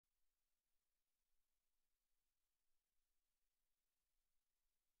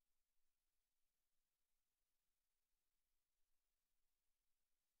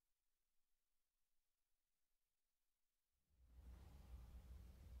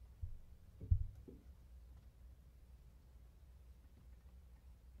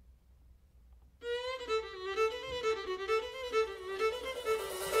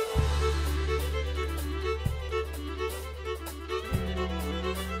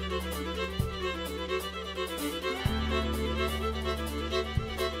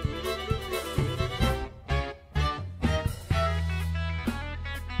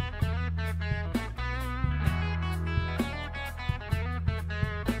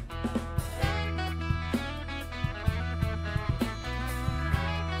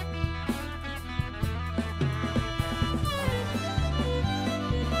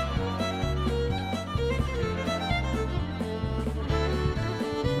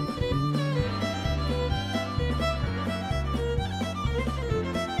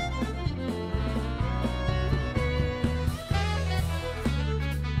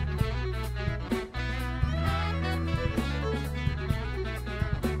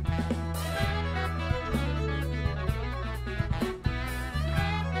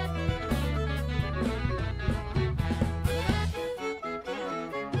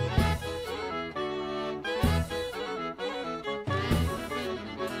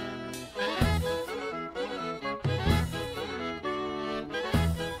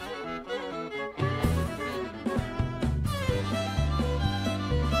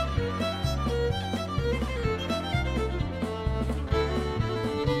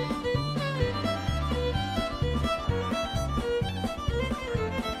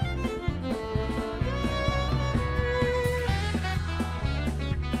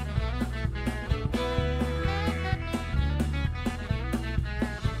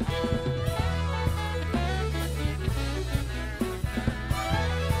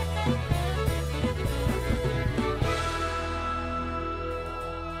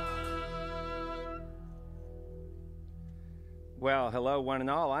Well, hello, one and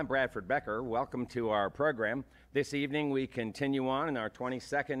all. I'm Bradford Becker. Welcome to our program. This evening, we continue on in our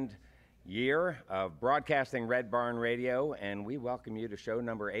 22nd year of broadcasting Red Barn Radio, and we welcome you to show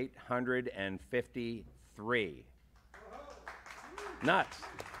number 853. Nuts.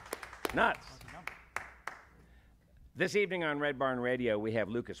 Nuts. This evening on Red Barn Radio, we have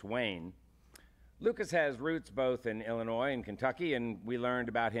Lucas Wayne. Lucas has roots both in Illinois and Kentucky, and we learned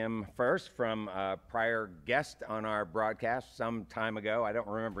about him first from a prior guest on our broadcast some time ago. I don't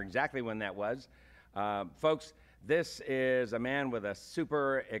remember exactly when that was. Folks, this is a man with a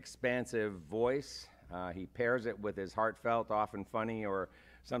super expansive voice. He pairs it with his heartfelt, often funny, or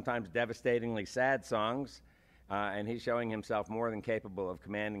sometimes devastatingly sad songs. And he's showing himself more than capable of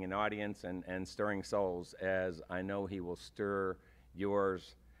commanding an audience and stirring souls, as I know he will stir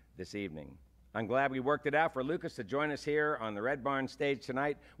yours this evening. I'm glad we worked it out for Lucas to join us here on the Red Barn stage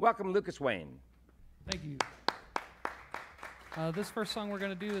tonight. Welcome, Lucas Wayne. Thank you. This first song we're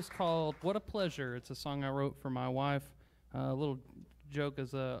going to do is called What a Pleasure. It's a song I wrote for my wife. A little joke,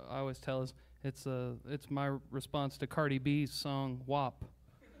 as I always tell, is it's my response to Cardi B's song WAP.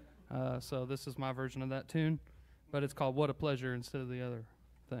 So this is my version of that tune, but it's called What a Pleasure instead of the other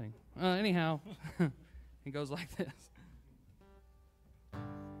thing. Anyhow, it goes like this.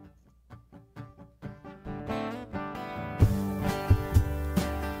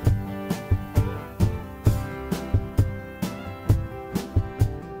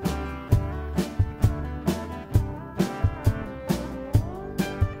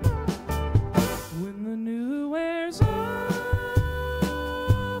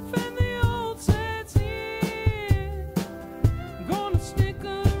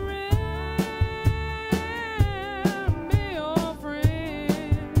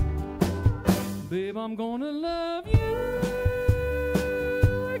 I'm gonna love you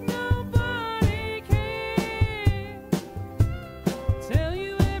like nobody can. Tell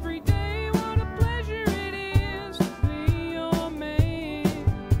you every day what a pleasure it is to be your man.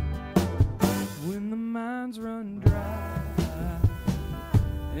 When the mines run dry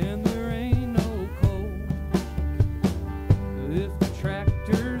and there ain't no coal, if the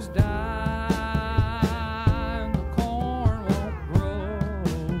tractors die,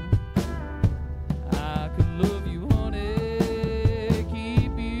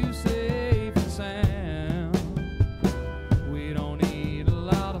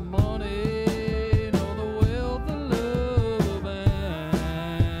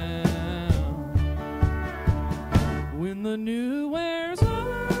 the new wears off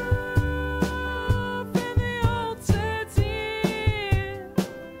and the old sets in,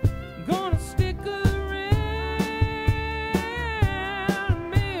 gonna stick around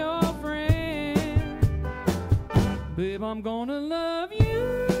and be your friend. Babe, I'm gonna love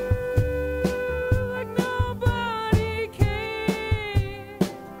you like nobody can.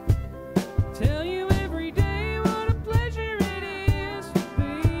 Tell you every day what a pleasure it is to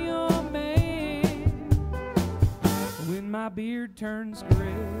be your man. When my beard turns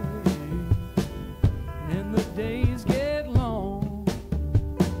gray and the days get long,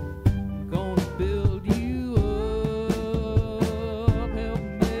 gonna build you up, help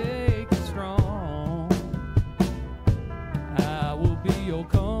make you strong. I will be your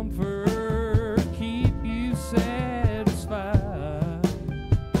comfort, keep you satisfied.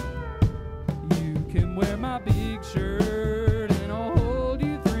 You can wear my big shirt and I'll hold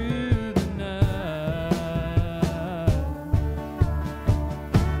you through the night.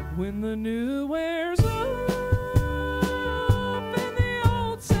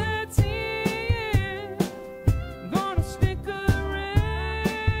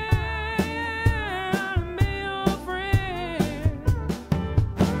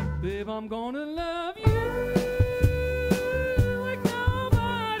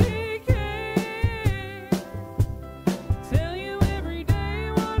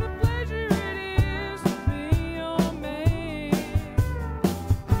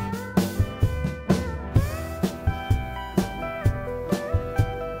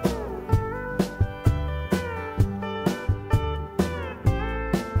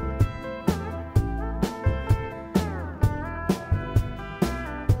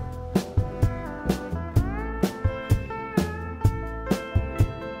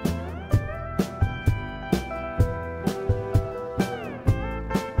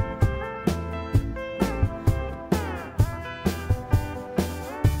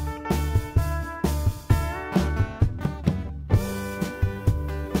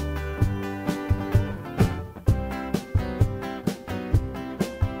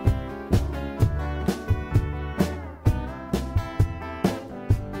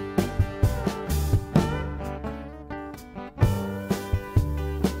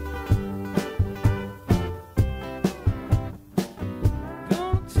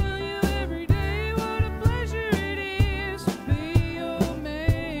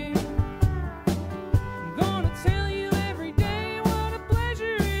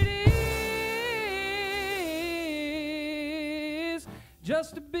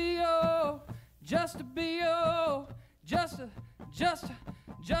 just to be oh, just to be oh, just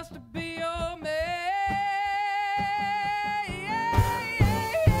to be oh man.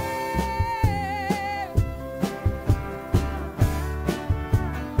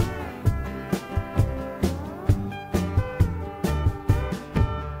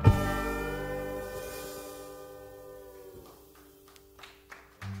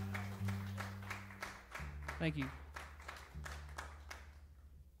 Thank you.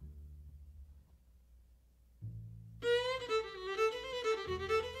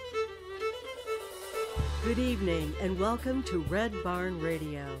 Good evening and welcome to Red Barn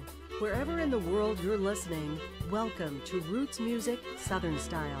Radio. Wherever in the world you're listening, welcome to Roots Music Southern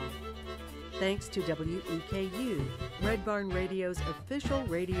Style. Thanks to WEKU, Red Barn Radio's official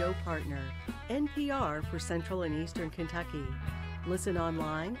radio partner, NPR for Central and Eastern Kentucky. Listen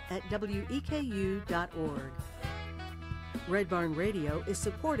online at weku.org. Red Barn Radio is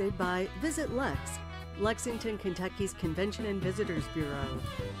supported by Visit Lex, Lexington, Kentucky's Convention and Visitors Bureau.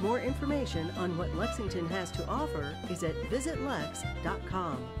 More information on what Lexington has to offer is at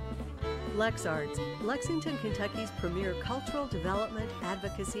visitlex.com. LexArts, Lexington, Kentucky's premier cultural development,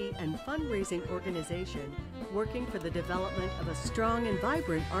 advocacy, and fundraising organization, working for the development of a strong and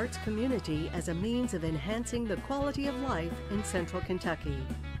vibrant arts community as a means of enhancing the quality of life in Central Kentucky.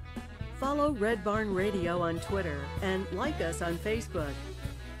 Follow Red Barn Radio on Twitter and like us on Facebook.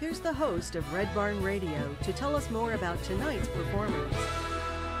 Here's the host of Red Barn Radio to tell us more about tonight's performers.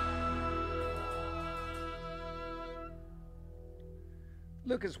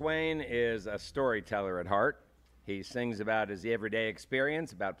 Lucas Wayne is a storyteller at heart. He sings about his everyday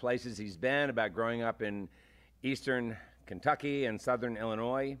experience, about places he's been, about growing up in eastern Kentucky and southern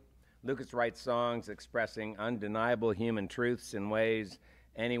Illinois. Lucas writes songs expressing undeniable human truths in ways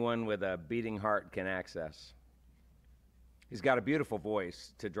anyone with a beating heart can access. He's got a beautiful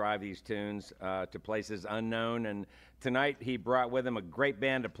voice to drive these tunes to places unknown, and tonight he brought with him a great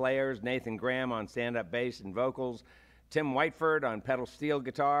band of players, Nathan Graham on stand-up bass and vocals, Tim Whiteford on pedal steel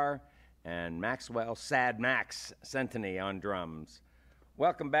guitar, and Maxwell Sad Max Centeny on drums.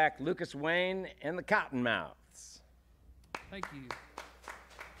 Welcome back, Lucas Wayne and the Cottonmouths. Thank you.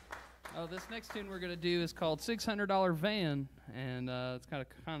 Oh, this next tune we're going to do is called $600 Van, and it's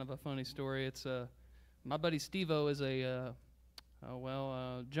kind of a funny story. It's my buddy Steve-O is a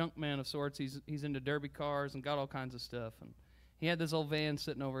junk man of sorts. He's into derby cars and got all kinds of stuff, and he had this old van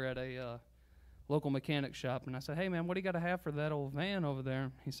sitting over at a local mechanic shop, and I said, hey man, what do you got to have for that old van over there?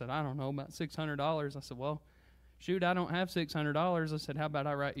 He said, I don't know, about $600. I said, well, shoot, I don't have $600. I said, how about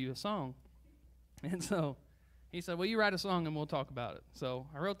I write you a song? And so he said, well, you write a song and we'll talk about it. So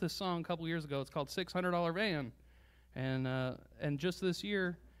I wrote this song a couple years ago. It's called $600 Van, and just this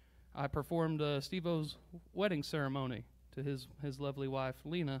year I performed Steve-O's wedding ceremony to his lovely wife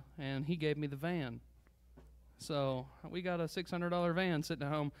Lena, and he gave me the van. So we got a $600 van sitting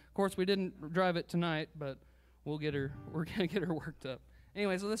at home. Of course, we didn't drive it tonight, but we're gonna get her worked up.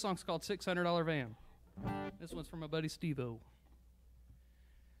 Anyway, so this song's called $600 Van. This one's from my buddy Steve-O.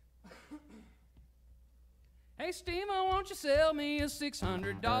 Hey Steve-O, won't you sell me a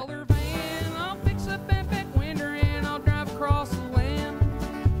 $600 van? I'll fix up that back window and I'll drive across the land,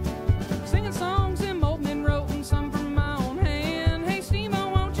 singing songs and molding and wrote some from my own hand. Hey Steve-O,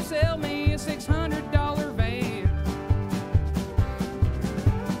 won't you sell me a $600 van?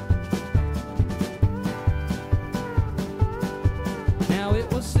 Now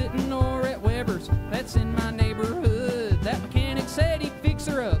it was sitting over at Weber's, that's in my neighborhood. That mechanic said he'd fix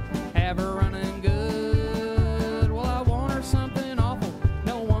her up, have her running good. Well, I want her something awful,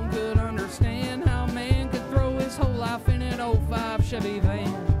 no one could understand how a man could throw his whole life in an 05 Chevy van.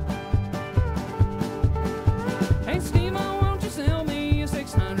 Hey Steve-O, won't you sell me a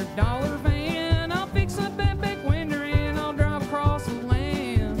 $600 van? I'll fix up that back window and I'll drive across the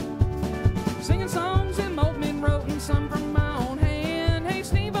land, singing songs and molding and wrote some from my own hand. Hey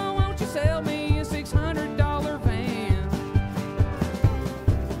Steve-O, won't you sell me a $600 van?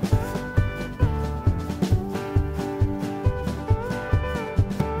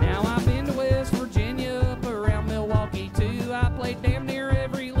 Now I've been to West Virginia, up around Milwaukee too. I played damn near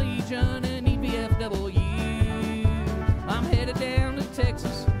every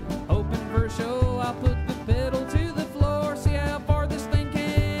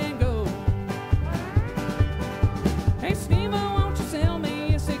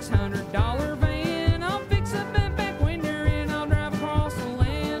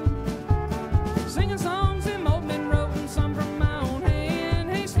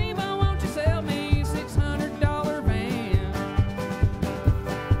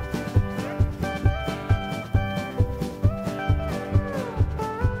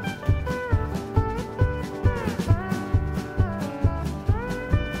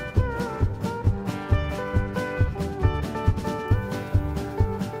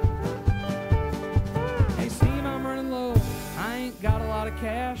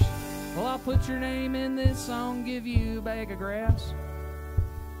cash? Well, I'll put your name in this song, give you a bag of grass.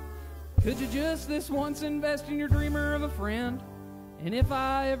 Could you just this once invest in your dreamer of a friend? And if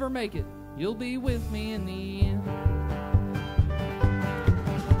I ever make it, you'll be with me in the end.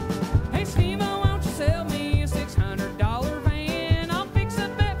 Hey, Steve, won't you sell me a $600 van? I'll fix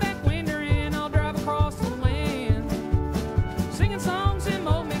up that back window and I'll drive across the land, singing songs in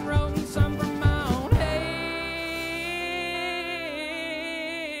Old Mick Road and some from my own hand.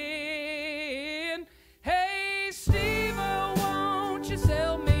 Hey, Steve, won't you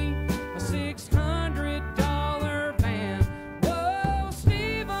sell me a $600 van? Whoa,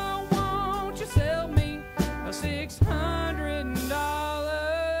 Steve, won't you sell me a $600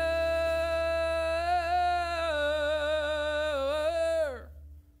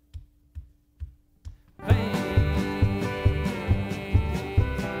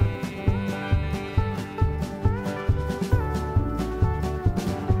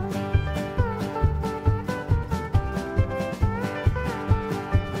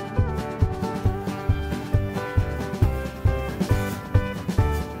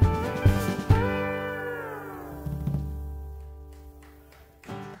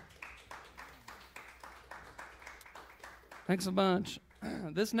 Thanks a bunch.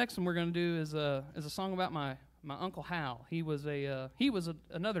 This next one we're going to do is a song about my Uncle Hal. He was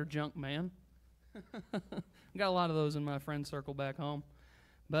another junk man. Got a lot of those in my friend circle back home.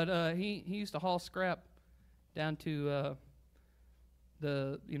 But he used to haul scrap down to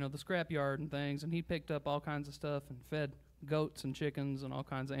the scrap yard and things, and he picked up all kinds of stuff and fed goats and chickens and all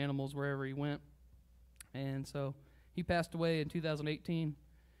kinds of animals wherever he went. And so he passed away in 2018.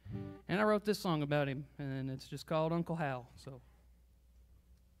 And I wrote this song about him, and it's just called Uncle Hal. So.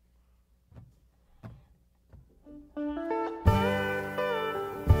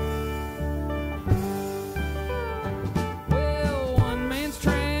 Well, one man's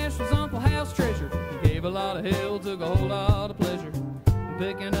trash was Uncle Hal's treasure. He gave a lot of hell, took a whole lot of pleasure in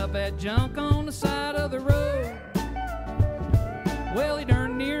picking up that junk on the side of the road. Well, he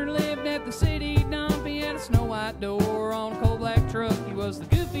darn near lived at the city dump. He had a snow white door on a coal black truck. He was the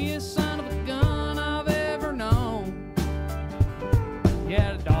goofiest son of a gun I've ever known. He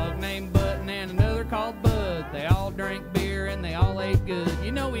had a dog named Button and another called Bud. They all drank beer and they all ate good.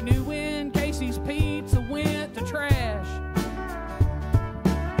 You know, he knew when Casey's Pizza went to trash.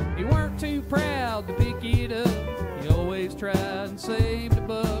 He weren't too proud to pick it up. He always tried and saved a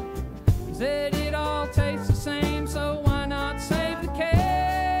buck. He said it all tastes the same, so why not save the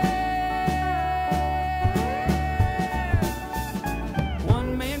cash?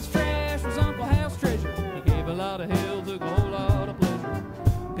 One man's trash was Uncle Hal's treasure. He gave a lot of hell, took a whole lot of pleasure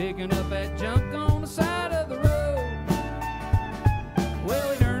picking up that junk on the side of the road.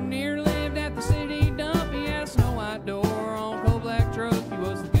 Well, he darn near lived at the city dump. He had a snow white door on a coal black truck. He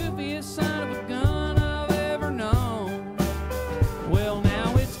was the goofiest son of a gun I've ever known. Well,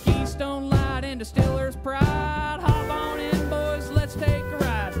 now it's Keystone Light and Distiller's Pride. Hop on in, boys, let's take a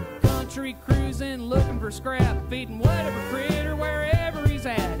ride. Country cruising, looking for scrap, feeding whatever critter wherever he's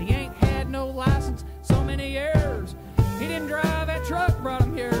at. He ain't had no license so many years. He didn't drive that truck, brought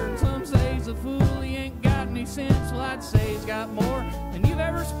him here. And some say he's a fool, he ain't got any sense. Well, I'd say he's got more than you've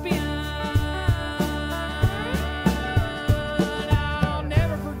ever spent. I'll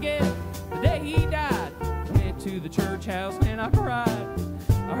never forget the day he died. Went to the church house and I cried.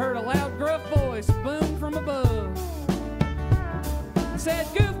 I heard a loud gruff voice boom from above. He said,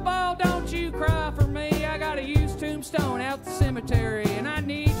 "Goofball, don't you cry for me. I got a used tombstone out the cemetery, and I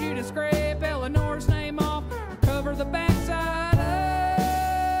need you to scrape Eleanor's name off, cover the backside up."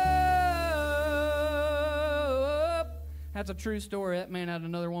 That's a true story. That man had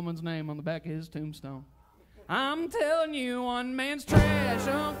another woman's name on the back of his tombstone. I'm telling you, one man's trash,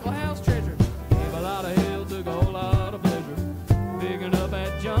 Uncle Hal's treasure. Gave a lot of hell, took a whole lot of pleasure picking up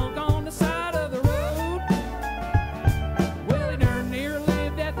that junk on the side of the road. Well, he darn near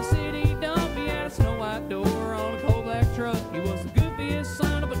lived at the city dump. He had a snow white door on a coal black truck. He was the goofiest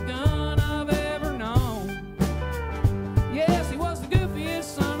son of a gun I've ever known. Yes, he was the goofiest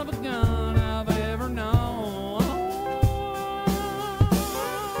son of a gun I've ever known.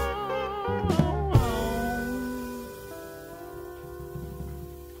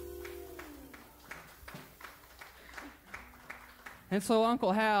 And so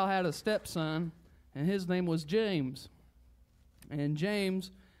Uncle Hal had a stepson, and his name was James. And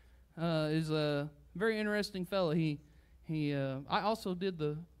James is a very interesting fellow. I also did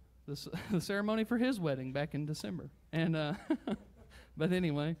the ceremony for his wedding back in December. And but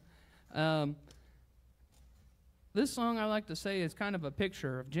anyway, This song, I like to say, is kind of a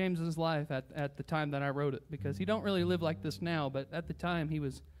picture of James's life at the time that I wrote it, because he don't really live like this now, but at the time he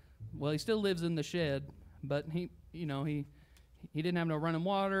was, well, he still lives in the shed, but he didn't have no running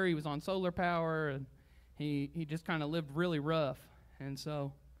water. He was on solar power, and he just kind of lived really rough. And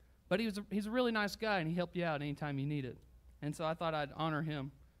so, but he's a really nice guy, and he helped you out anytime you need it. And so I thought I'd honor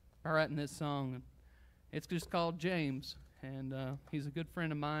him by writing this song. It's just called James, and he's a good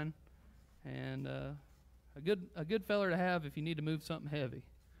friend of mine, and a good feller to have if you need to move something heavy.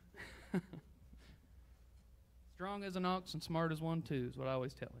 Strong as an ox and smart as one too is what I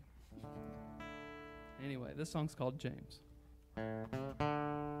always tell him. Anyway, this song's called James.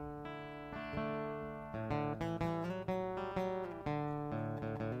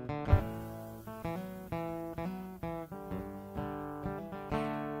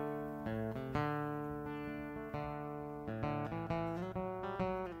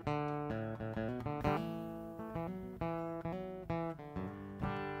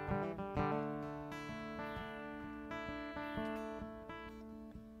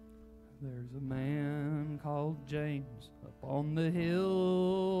 There's a man called James up on the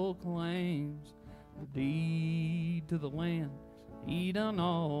hill, claims the deed to the land. He done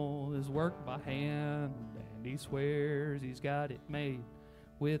all his work by hand, and he swears he's got it made.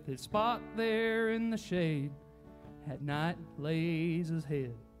 With his spot there in the shade, at night lays his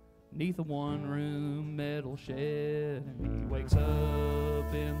head neath a one-room metal shed, and he wakes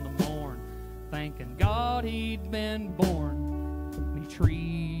up in the morn thanking God he'd been born. He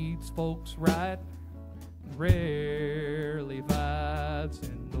treats folks right, rarely fights.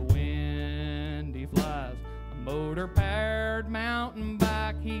 In the wind he flies a motor-powered mountain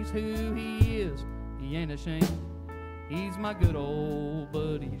bike. He's who he is, he ain't ashamed. He's my good old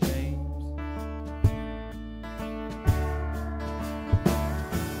buddy James.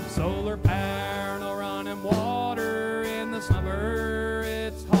 Solar power, no running water. In the summer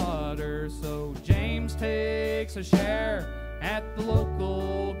it's hotter, so James takes a shower at the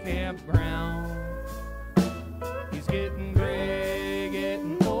local campground. He's getting gray,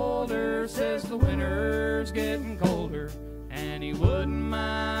 getting older, says the winter's getting colder, and he wouldn't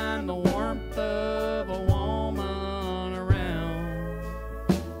mind the warmth of a woman around.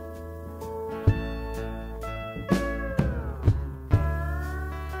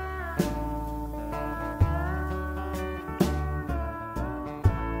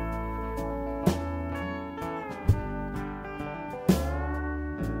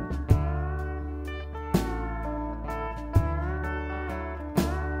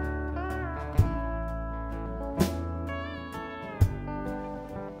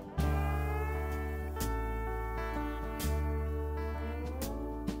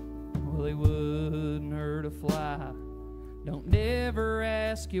 Well, he wouldn't hurt a fly. Don't never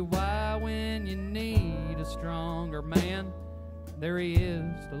ask you why when you need a stronger man. There he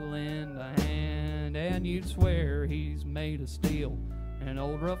is to lend a hand, and you'd swear he's made of steel. An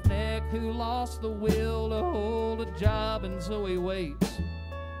old roughneck who lost the will to hold a job, and so he waits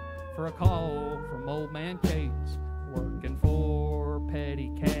for a call from old man Cates, working for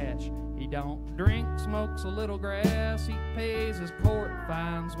petty cash. He don't drink, smokes a little grass. He pays his court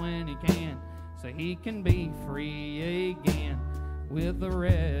fines when he can, so he can be free again. With the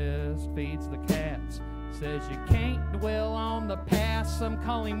rest, feeds the cats. Says you can't dwell on the past. Some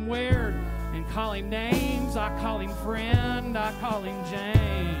call him weird and call him names. I call him friend, I call him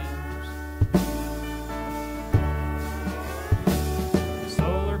James.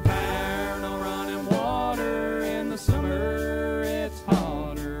 Solar power, no running water. In the summer it's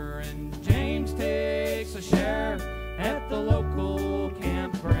hotter, and James takes a shower at the local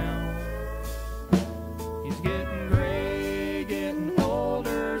campground. He's getting gray, getting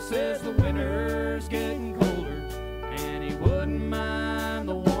older, says the winter's getting colder, and he wouldn't mind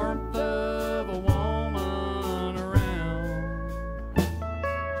the warmth of a woman around.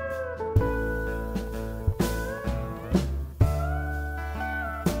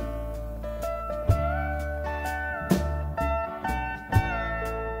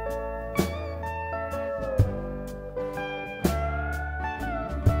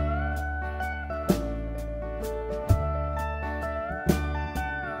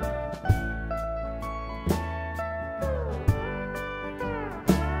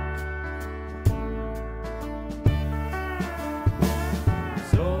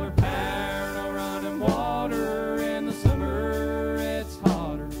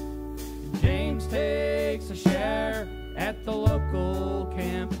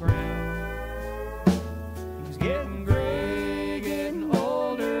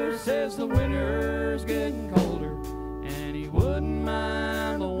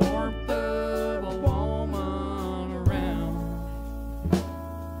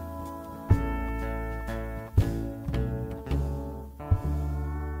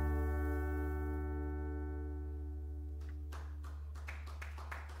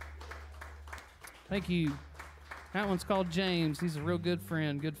 Thank you. That one's called James. He's a real good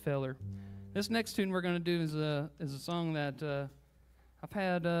friend, good feller. This next tune we're going to do is a song that I've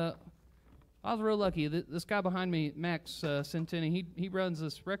had. I was real lucky. This guy behind me, Max Centini, he runs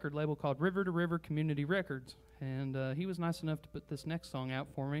this record label called River to River Community Records, and he was nice enough to put this next song out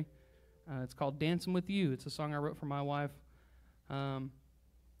for me. It's called Dancing With You. It's a song I wrote for my wife,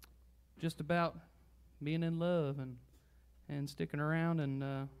 just about being in love and sticking around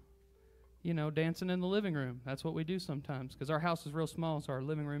and dancing in the living room. That's what we do sometimes, because our house is real small, so our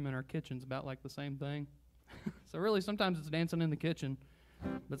living room and our kitchen's about like the same thing. So really, sometimes it's dancing in the kitchen,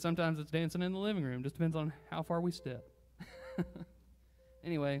 but sometimes it's dancing in the living room. Just depends on how far we step.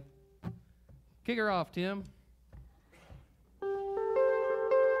 Anyway, kick her off, Tim.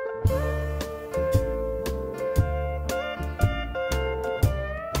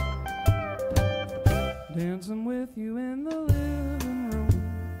 Dancing with you in the living room,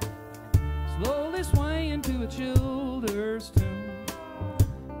 slowly swaying to a Childers tune.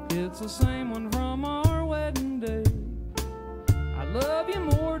 It's the same one from our wedding day. I love you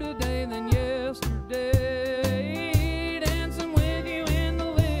more today than yesterday. Dancing with you in the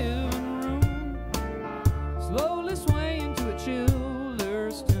living room, slowly swaying to a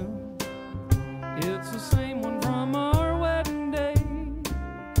Childers tune. It's the same one from our wedding day.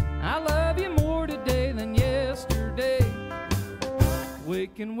 I love you more today than yesterday.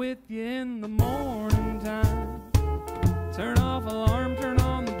 Waking with you in the morning time, turn off alarm, turn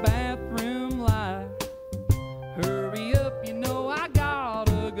on the bathroom light. Hurry up, you know I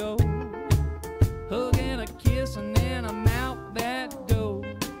gotta go. Hug and a kiss and then I'm out that door.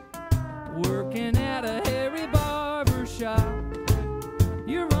 Working at a hairy barber shop,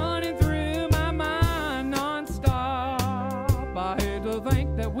 you're running through my mind non-stop. I hate to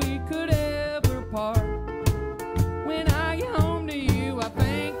think that we could ever part. When I get home to you, I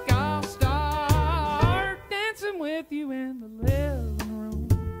think I'll start dancing with you in the living room,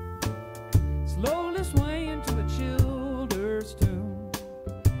 slowly swaying to a Childers tune.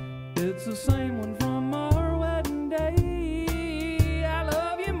 It's the same one from our wedding day. I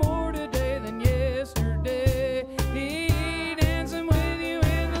love you more today than yesterday. Dancing with you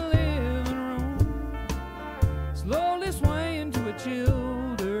in the living room, slowly swaying to a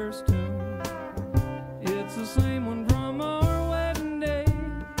Childers tune. It's the same one from our wedding day.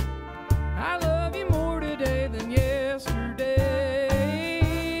 I love you more today than yesterday.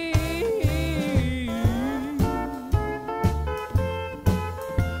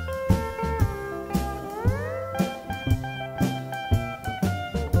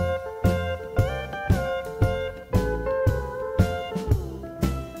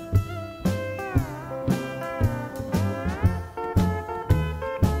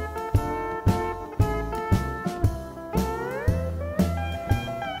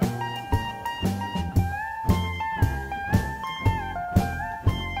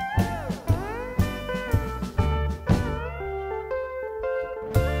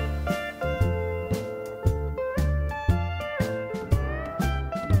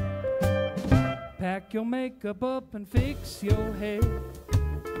 Pack your makeup up and fix your hair.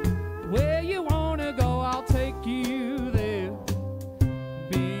 Where you wanna go, I'll take you there.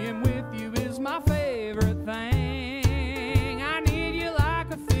 Being with you is my favorite thing. I need you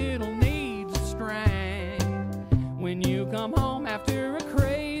like a fiddle needs a string. When you come home after a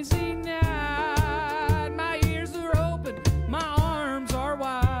crazy night, my ears are open, my arms are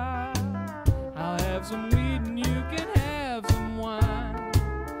wide. I'll have some weed and you can have some wine.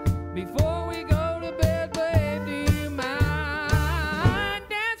 Before we go to bed, babe, do you mind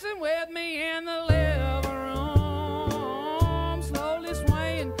dancing with me in the living room, slowly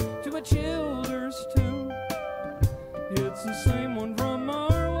swaying to a Childers tune? It's the same one from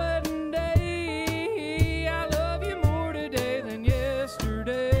our wedding day. I love you more today than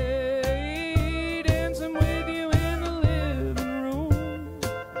yesterday. Dancing with you in the living room,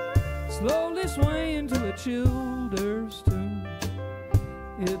 slowly swaying to a Childers tune.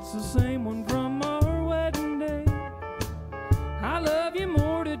 It's the same one from our wedding day. I love you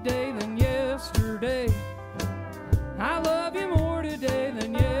more today than yesterday. I love you more today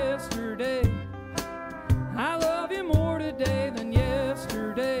than yesterday. I love you more today than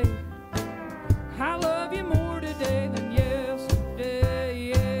yesterday. I love you more today than yesterday.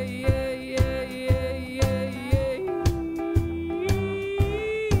 Yeah, yeah, yeah, yeah, yeah, yeah.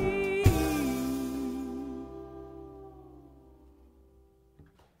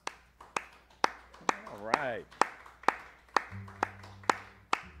 All right.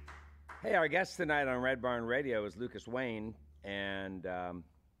 Hey, our guest tonight on Red Barn Radio is Lucas Wayne, and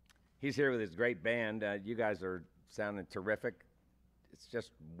he's here with his great band. You guys are sounding terrific. It's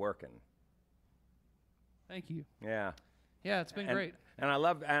just working. Thank you. Yeah. Yeah, it's been great. And I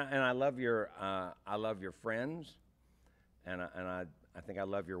love your friends, and I think I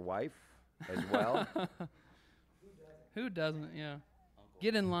love your wife as well. Who doesn't? Yeah.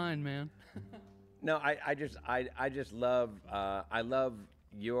 Get in line, man. No, I just love I love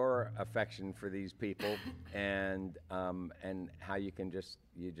your affection for these people, and how you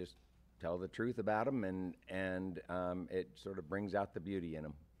just tell the truth about them, and it sort of brings out the beauty in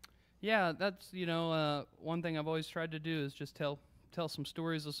them. Yeah, that's one thing I've always tried to do is just tell some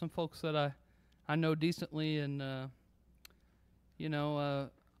stories of some folks that I know decently, and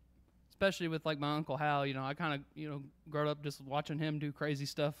especially with like my Uncle Hal. I kind of grew up just watching him do crazy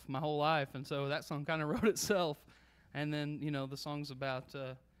stuff my whole life, and so that song kind of wrote itself. And then the song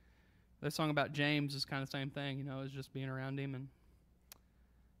about James is kind of the same thing. Is just being around him,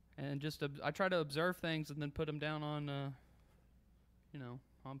 and just I try to observe things and then put them down on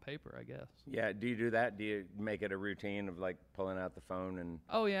on paper, I guess. Yeah, do you do that? Do you make it a routine of like pulling out the phone and?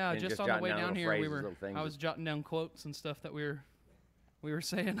 Oh yeah, and just on the way down here, I was that... jotting down quotes and stuff that we were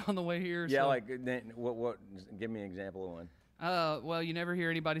saying on the way here. Yeah, so. like what? Give me an example of one. Well, you never hear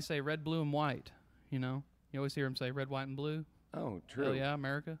anybody say red, blue, and white. You always hear them say red, white, and blue. Oh, true. Oh yeah,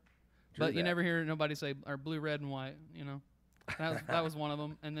 America. True but you never hear nobody say or blue, red, and white. That was one of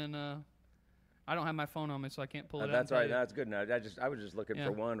them. And then I don't have my phone on me, so I can't pull it out. That's right. That's good enough. I was just looking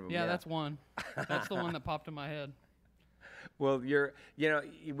for one of them. Yeah, that's one. That's the one that popped in my head. Well,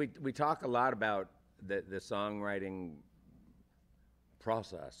 we talk a lot about the songwriting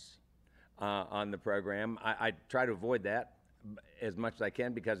process on the program. I try to avoid that as much as I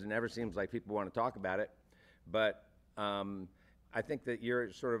can because it never seems like people want to talk about it. But I think that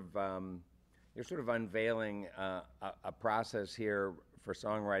you're sort of unveiling a process here for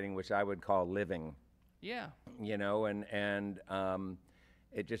songwriting, which I would call living. Yeah. And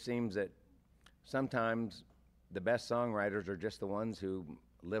it just seems that sometimes the best songwriters are just the ones who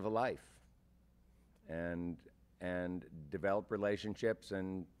live a life and develop relationships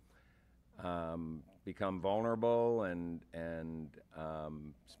and become vulnerable and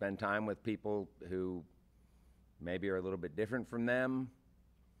spend time with people who maybe are a little bit different from them,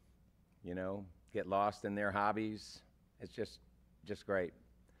 get lost in their hobbies. It's just great.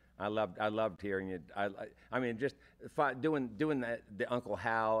 I loved hearing it. I mean, just doing the Uncle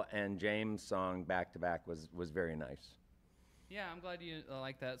Hal and James song back to back was very nice. Yeah, I'm glad you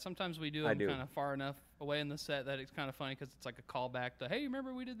like that. Sometimes we do them kind of far enough away in the set that it's kind of funny because it's like a callback to, hey,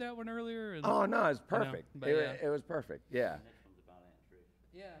 remember we did that one earlier? And, oh no, it's perfect. It was perfect. Yeah.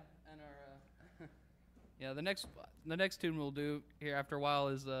 Yeah, and our yeah, the next tune we'll do here after a while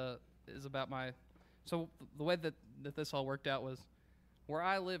is about my. So the way that this all worked out was, where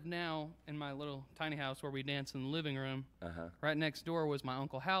I live now in my little tiny house where we dance in the living room. Right next door was my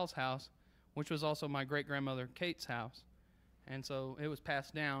Uncle Hal's house, which was also my great grandmother Kate's house, and so it was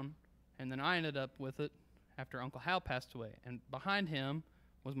passed down, and then I ended up with it after Uncle Hal passed away. And behind him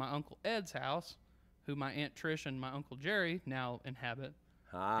was my Uncle Ed's house, who my Aunt Trish and my Uncle Jerry now inhabit.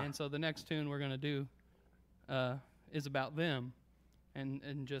 And so the next tune we're gonna do is about them,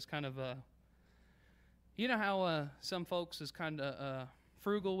 and just kind of you know how some folks is kind of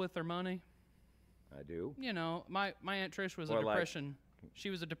frugal with their money? I do. My Aunt Trish was she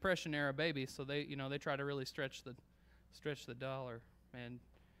was a Depression era baby, so they try to really stretch the dollar,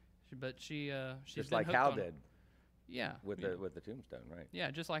 but she's just been like hooked Hal on, did. Yeah. With the tombstone, right?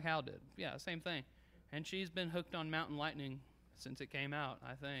 Yeah, just like Hal did. Yeah, same thing. And she's been hooked on Mountain Lightning since it came out,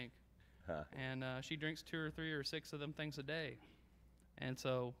 I think. And she drinks 2 or 3 or 6 of them things a day. And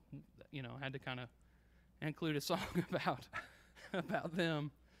so, had to kind of include a song about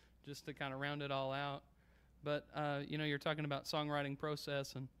them just to kind of round it all out. But, you're talking about songwriting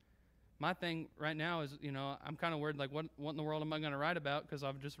process, and my thing right now is, I'm kind of worried, like, what in the world am I going to write about? Because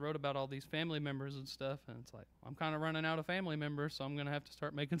I've just wrote about all these family members and stuff, and it's like, I'm kind of running out of family members, so I'm going to have to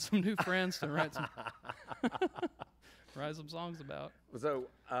start making some new friends to write some songs about. So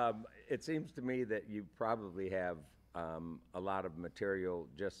it seems to me that you probably have a lot of material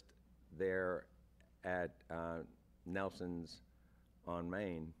just there at Nelson's on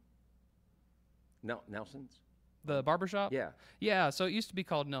Main. Nelson's? The barbershop? Yeah. Yeah, so it used to be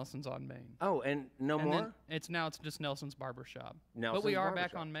called Nelson's on Main. Oh, and more? It's just Nelson's Barbershop. Nelson's but we are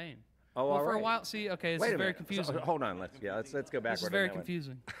Barbershop. back on Main. Oh, well, all for right. a while, see, okay, this is very confusing. So, hold on, let's go back. This is very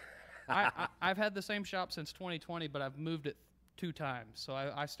confusing. I've had the same shop since 2020, but I've moved it 2 times. So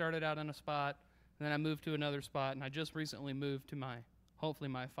I started out in a spot, and then I moved to another spot, and I just recently moved to hopefully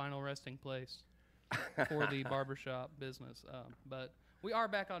my final resting place for the barbershop business. But we are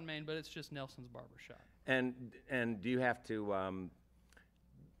back on Main, but it's just Nelson's Barbershop. And do you have to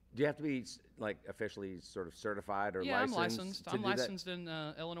Do you have to be like officially sort of certified or Yeah, licensed? I'm licensed. to I'm do that? licensed in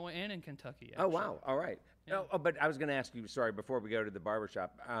Illinois and in Kentucky. Oh Actually. wow! All right. Yeah. Oh, but I was going to ask you. Sorry, before we go to the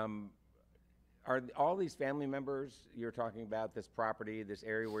barbershop, are all these family members you're talking about? This property, this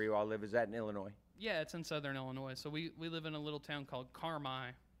area where you all live, is that in Illinois? Yeah, it's in southern Illinois. So we live in a little town called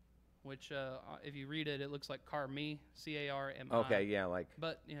Carmi, which if you read it, it looks like Carmi, C-A-R-M-I. Okay, yeah, like.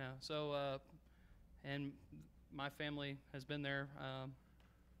 But yeah, so and my family has been there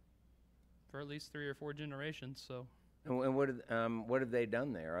for at least 3 or 4 generations. So. And what have they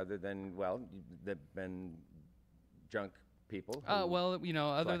done there other than they've been junk people? Well,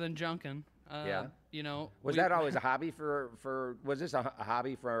 other than junking. Yeah. Was we- that always a hobby was this a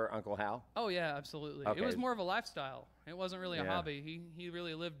hobby for Uncle Hal? Oh yeah, absolutely. Okay. It was more of a lifestyle. It wasn't really a Yeah. hobby. He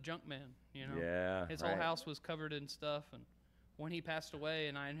really lived junk man. Yeah. His right. whole house was covered in stuff, and when he passed away,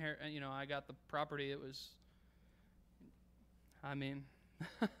 and I got the property. It was. I mean,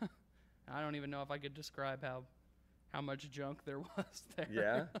 I don't even know if I could describe how much junk there was there.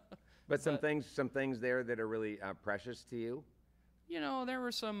 Yeah. But some things there that are really precious to you. There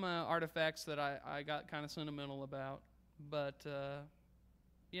were some artifacts that I got kind of sentimental about, but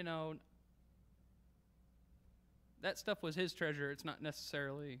that stuff was his treasure. It's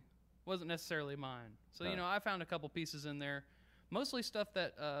wasn't necessarily mine. So I found a couple pieces in there, mostly stuff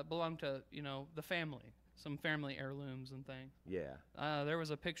that belonged to the family, some family heirlooms and things. Yeah. There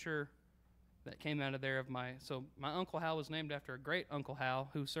was a picture that came out of there of my Uncle Hal was named after a great Uncle Hal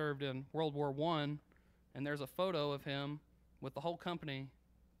who served in World War I, and there's a photo of him with the whole company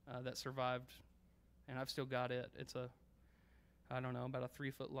that survived, and I've still got it. It's about a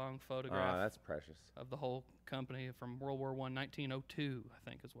 3-foot long photograph. Oh, that's precious. Of the whole company from World War I, 1902, I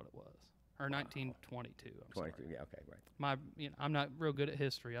think is what it was, or 1922. I'm 22. sorry. Yeah. Okay. Right. I'm not real good at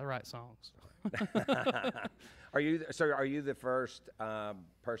history. I write songs. Are you the first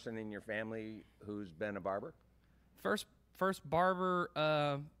person in your family who's been a barber? First barber.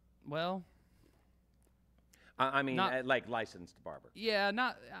 Well. I mean, like licensed barber. Yeah,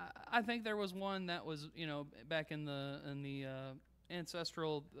 not. I think there was one that was, back in the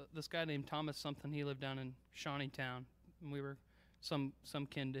ancestral. This guy named Thomas something. He lived down in Shawneetown, and we were some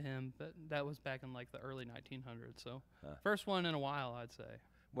kin to him. But that was back in like the early 1900s. So first one in a while, I'd say.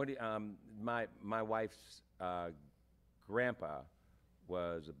 What do you, my wife's grandpa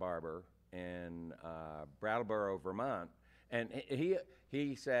was a barber in Brattleboro, Vermont, and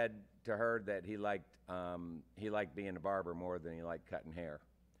he said to her that he liked being a barber more than he liked cutting hair.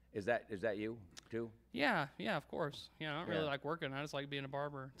 Is that you too? Yeah, of course. I don't really like working. I just like being a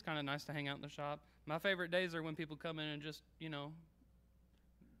barber. It's kind of nice to hang out in the shop. My favorite days are when people come in and just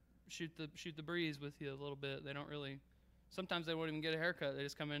shoot the breeze with you a little bit. They don't really. Sometimes they won't even get a haircut. They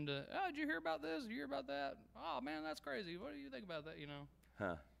just come in to, did you hear about this? Did you hear about that? Oh man, that's crazy. What do you think about that?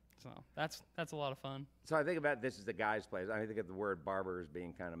 Huh. So that's a lot of fun. So I think about this as the guy's place. I think of the word barber as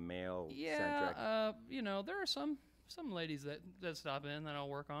being kind of male centric. Yeah, there are some ladies that stop in that I'll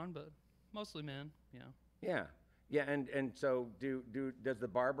work on, but mostly men. Yeah. Yeah, and so does the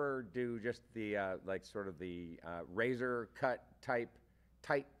barber do just the like sort of the razor cut type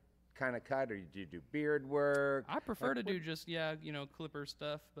tight kind of cut, or do you do beard work? I prefer to do just clipper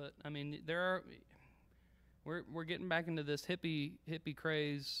stuff, but I mean we're getting back into this hippie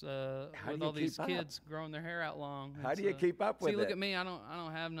craze with all these kids growing their hair out long. How do you keep up with it? See, look at me. I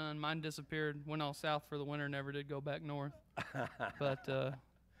don't have none. Mine disappeared. Went all south for the winter. Never did go back north. But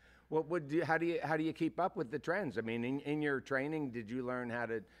how do you keep up with the trends? I mean, in your training, did you learn how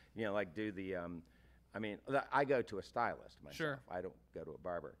to do the? I mean, I go to a stylist myself. Sure. I don't go to a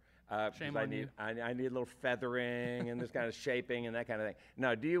barber. Shame on you. I need a little feathering and this kind of shaping and that kind of thing.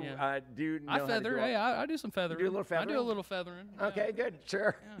 No, do you? Yeah. Do you know I feather. how to do I do some feathering. You do a little feathering? I do a little feathering. Okay, good.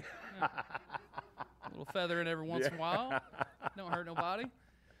 Sure. Yeah. A little feathering every once in a while. Don't hurt nobody.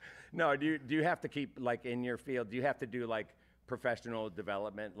 No, do you have to keep, like, in your field? Do you have to do like professional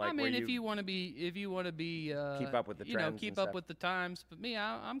development? Like, I mean, if you want to be, keep up with the trends, keep and up stuff. with the times. But me,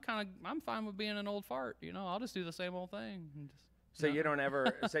 I'm fine with being an old fart. I'll just do the same old thing. And just, So you don't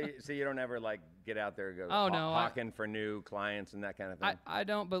ever, so you don't ever like get out there and go hawking for new clients and that kind of thing. I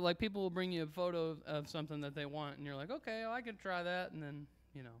don't, but like people will bring you a photo of something that they want, and you're like, okay, well, I can try that, and then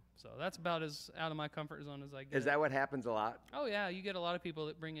so that's about as out of my comfort zone as I get. Is that what happens a lot? Oh yeah, you get a lot of people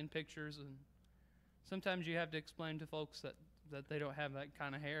that bring in pictures, and sometimes you have to explain to folks that they don't have that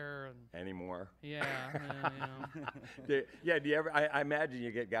kind of hair anymore. Yeah. Do you ever? I imagine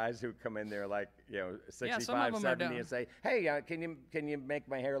you get guys who come in there like 65, 70 and say, "Hey, can you make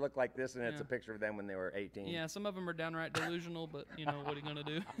my hair look like this?" And it's a picture of them when they were 18. Yeah, some of them are downright delusional, but what are you gonna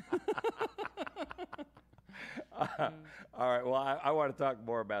do? All right. Well, I want to talk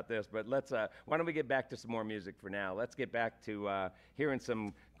more about this, but let's. Why don't we get back to some more music for now? Let's get back to hearing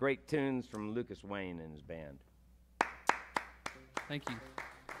some great tunes from Lucas Wayne and his band. Thank you.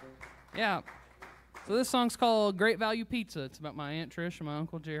 Yeah. So this song's called Great Value Pizza. It's about my Aunt Trish and my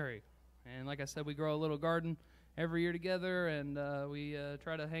Uncle Jerry. And like I said, we grow a little garden every year together, and we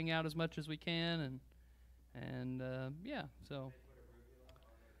try to hang out as much as we can, and yeah. So,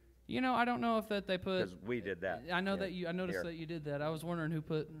 you know, I don't know if that they put. Because we did that. I know that you. I noticed that you did that. I was wondering who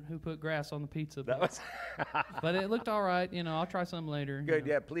put grass on the pizza. But, but it looked all right. You know, I'll try some later. Good.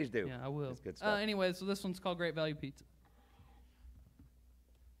 You know. Yeah, please do. Yeah, I will. That's good stuff. Anyway, so this one's called Great Value Pizza.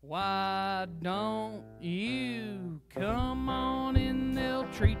 Why don't you come on in? They'll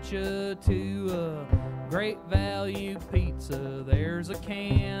treat you to a Great Value Pizza. There's a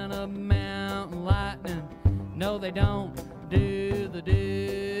can of Mountain Lightning. No, they don't do the do.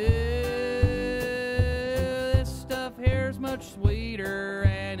 This stuff here's much sweeter,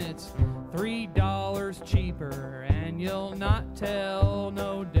 and it's $3 cheaper, and you'll not tell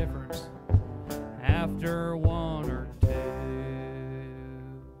no difference after one or two.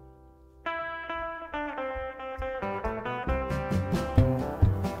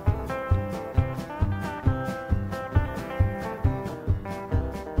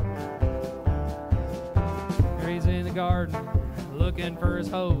 Garden looking for his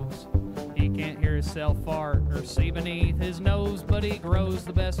hose. He can't hear himself fart or see beneath his nose, but he grows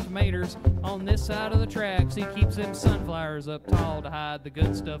the best tomatoes on this side of the tracks. He keeps them sunflowers up tall to hide the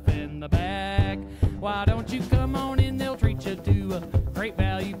good stuff in the back. Why don't you come on in? They'll treat you to a Great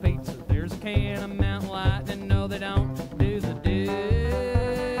Value Pizza. There's a can of Mountain Lightning. No, they don't do the do.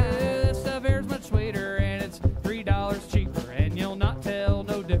 This stuff here's much sweeter, and it's $3 cheaper, and you'll not tell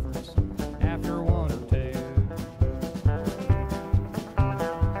no difference after one or two.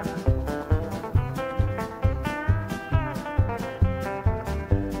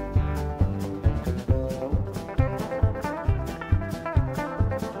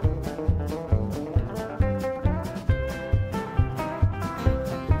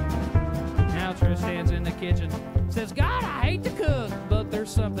 Kitchen says, God, I hate to cook, but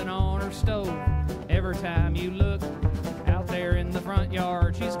there's something on her stove. Every time you look out there in the front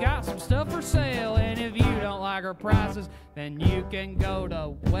yard, she's got some stuff for sale, and if you don't like her prices, then you can go to,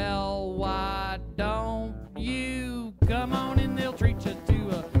 well, why don't you come on in? They'll treat you to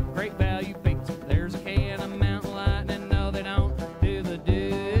a Great Value Pizza. There's a can of Mountain Lightning. No, they don't do the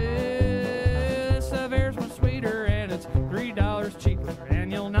do. Stuff here's much sweeter, and it's $3 cheaper,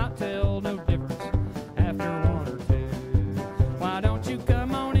 and you'll not tell no difference after one or two. Why don't you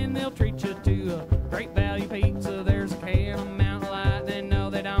come on in? They'll treat you to a Great Value Pizza. There's a can of Mountain Lightning. No,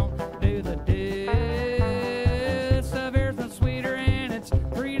 they don't do the do. Stuff here's much sweeter, and it's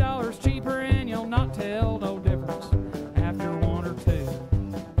 $3 cheaper, and you'll not tell no difference after one or two.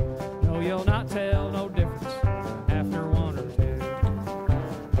 No, you'll not tell no difference after one or two.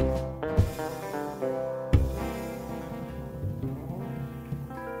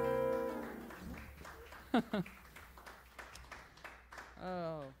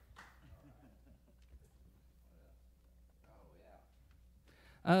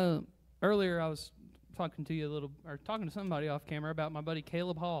 Earlier I was talking to you talking to somebody off camera about my buddy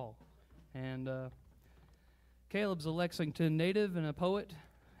Caleb Hall, and Caleb's a Lexington native and a poet,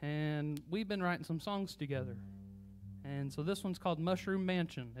 and we've been writing some songs together. And so this one's called Mushroom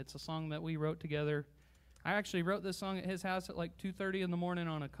Mansion. It's a song that we wrote together. I actually wrote this song at his house at like 2:30 in the morning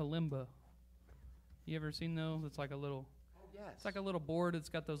on a kalimba. You ever seen those? It's like a little. Oh, yes. It's like a little board. It's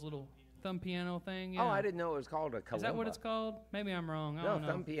got those little thumb piano thing. Oh, I didn't know it was called a kalimba. Is that what it's called? Maybe I'm wrong. I don't know.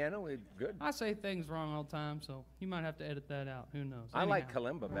 Thumb piano is good. I say things wrong all the time, so you might have to edit that out. Who knows? I like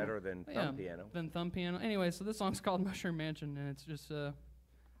kalimba better than thumb piano. Than thumb piano. Anyway, so this song's called Mushroom Mansion, and it's just a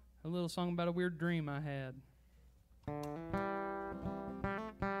little song about a weird dream I had.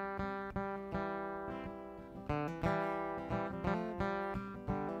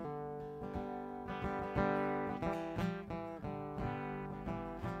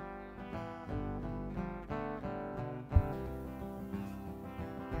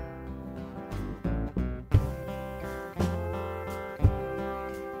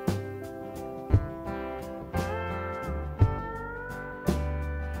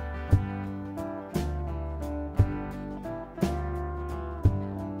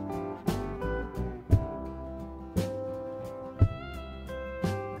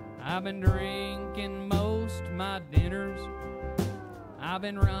 I've been drinking most of my dinners. I've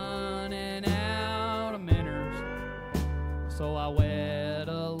been running out of minners. So I wet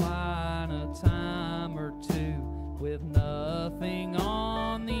a line a time or two with nothing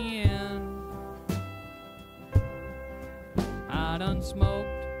on the end. done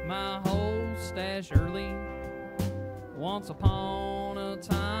smoked my whole stash early. Once upon a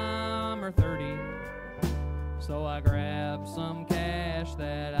time or 30. So I grabbed some cash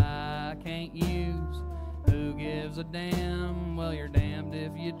that I can't use. Who gives a damn? Well, you're damned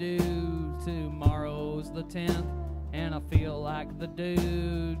if you do. Tomorrow's the 10th, and I feel like the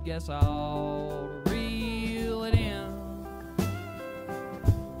dude. Guess I'll reel it in.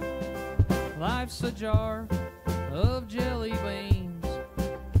 Life's a jar of jelly beans.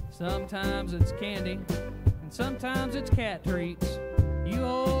 Sometimes it's candy, and sometimes it's cat treats. You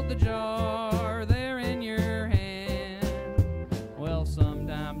hold the jar there in your hand. Well,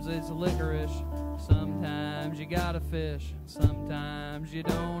 sometimes it's licorice, sometimes you gotta fish, sometimes you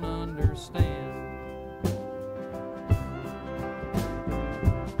don't understand.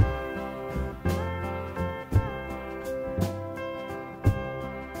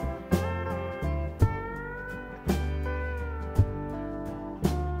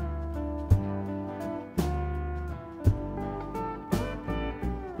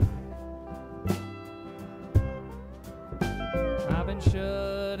 I've been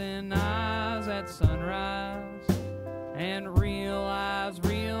shutting eyes at sunrise and realize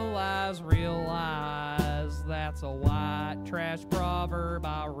that's a white trash proverb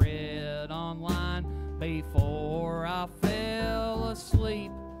I read online before I fell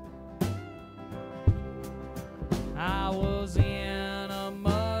asleep. I was in a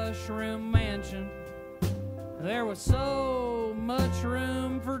mushroom mansion. There was so much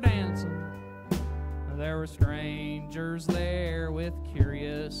room for dancing. There were strangers there with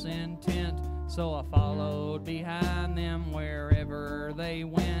curious intent, so I followed behind them wherever they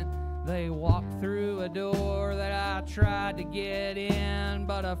went. They walked through a door that I tried to get in,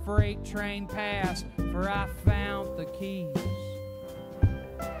 but a freight train passed, for I found the keys.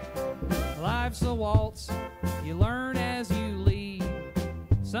 Life's a waltz, you learn as you lead.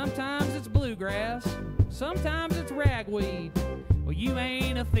 Sometimes it's bluegrass, sometimes it's ragweed. Well, you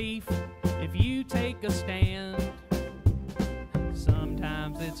ain't a thief if you take a stand.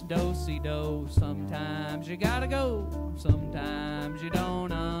 Sometimes it's do-si-do, sometimes you gotta go, sometimes you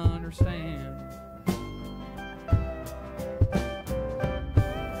don't understand.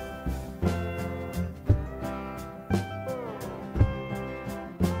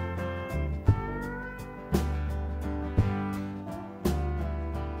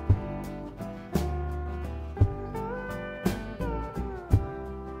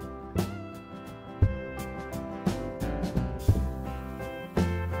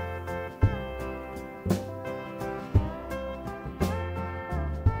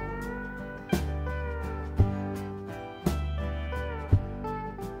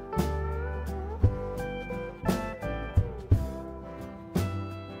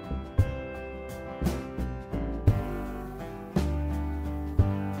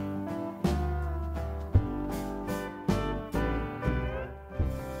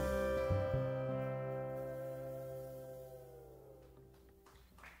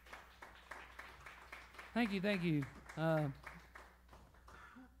 Thank you.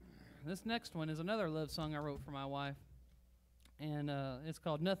 This next one is another love song I wrote for my wife, and it's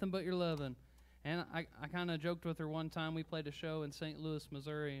called Nothing But Your Lovin'. And I kind of joked with her one time. We played a show in St. Louis,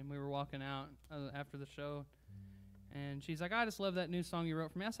 Missouri, and we were walking out after the show, and she's like, I just love that new song you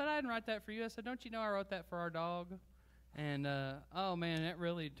wrote for me. I said, I didn't write that for you. I said, don't you know I wrote that for our dog? And, oh, man, it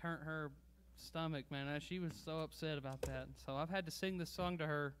really turned her stomach, man. She was so upset about that. So I've had to sing this song to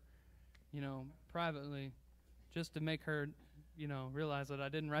her, privately, just to make her, realize that I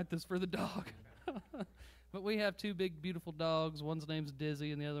didn't write this for the dog. But we have two big, beautiful dogs. One's name's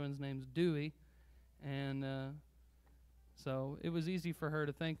Dizzy, and the other one's name's Dewey. And so it was easy for her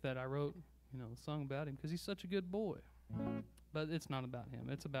to think that I wrote, a song about him because he's such a good boy. But it's not about him.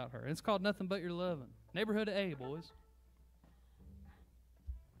 It's about her. It's called Nothing But Your Lovin'. Neighborhood of A, boys.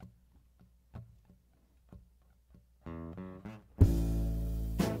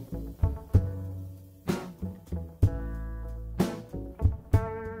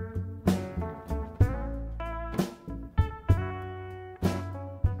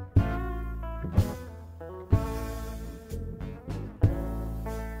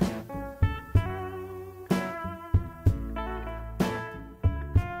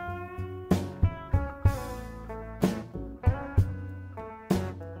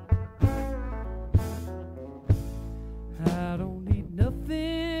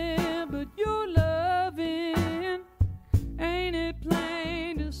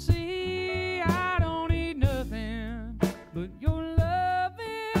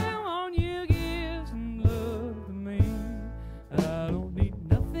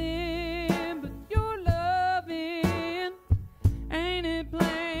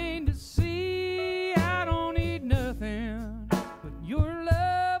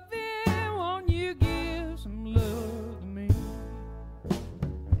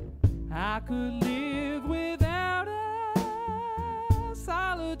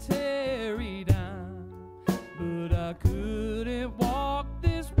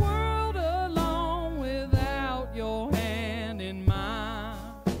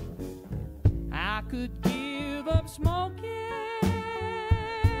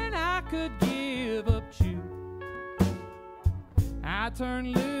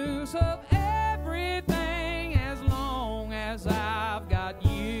 turn loose of everything as long as I've got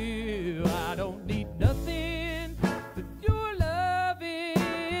you. I don't need nothing but your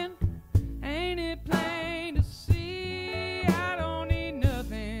loving. Ain't it plain to see? I don't need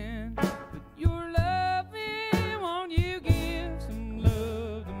nothing but your loving. Won't you give some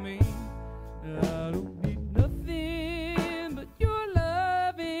love to me? I don't need nothing but your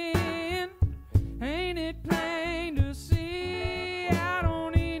loving. Ain't it plain to see? I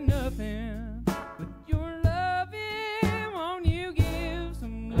don't need nothing but your loving. Won't you give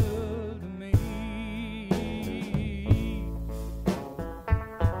some love to me?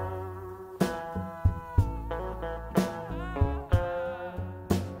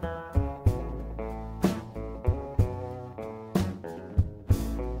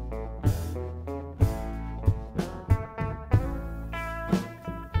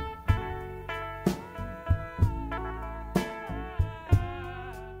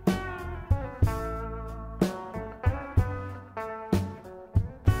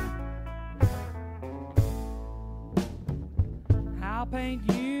 I'll paint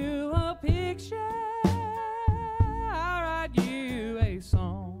you a picture, I'll write you a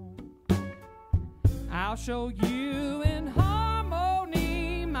song, I'll show you in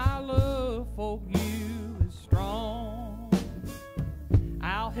harmony my love for you is strong.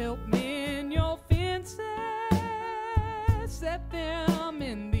 I'll help mend your fences, set them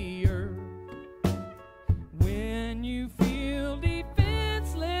in the earth. When you feel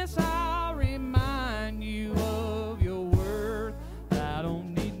defenseless, I'll remind you of your worth. I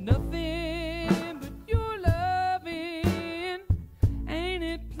don't need nothing but your loving. Ain't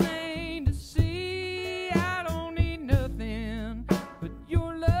it plain to see? I don't need nothing but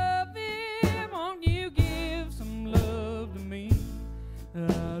your loving. Won't you give some love to me?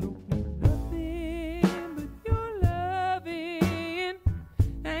 I don't need nothing but your loving.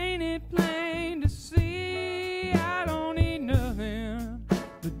 Ain't it plain to see? I don't need nothing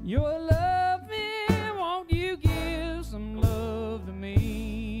but your loving. Won't you give some love to me?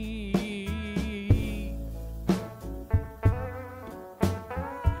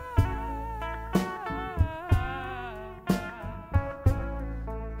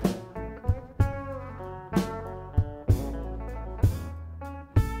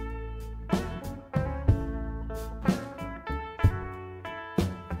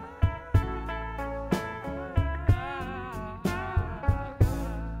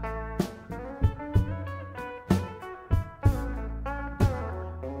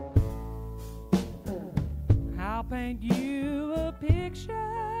 I'll paint you a picture,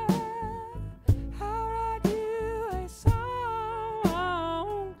 I'll write you a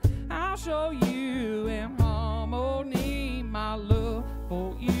song, I'll show you in harmony my love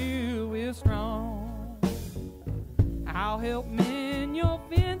for you is strong. I'll help mend your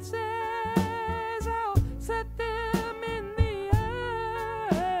fences, I'll set them in the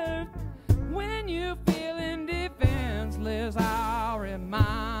earth. When you're feeling defenseless, I'll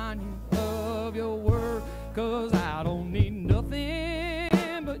remind you of your worth. 'Cause I don't need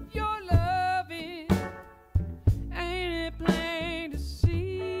nothing but your loving. Ain't it plain to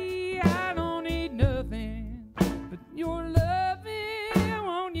see? I don't need nothing but your loving.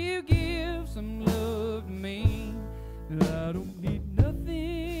 Won't you give some love to me? I don't need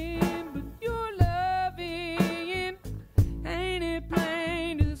nothing but your loving. Ain't it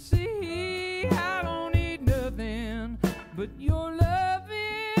plain to see? I don't need nothing but your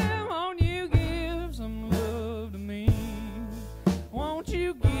loving. Won't you give some love to me? Won't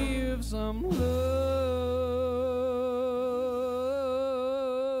you give some love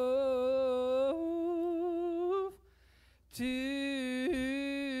to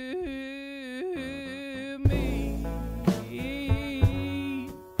me?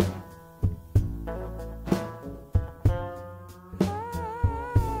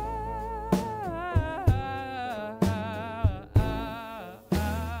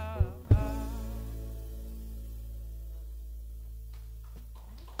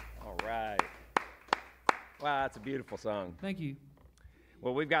 All right. Wow, that's a beautiful song. Thank you.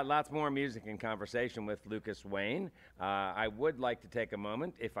 Well, we've got lots more music and conversation with Lucas Wayne. I would like to take a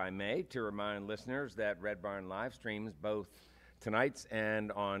moment, if I may, to remind listeners that Red Barn live streams, both tonight's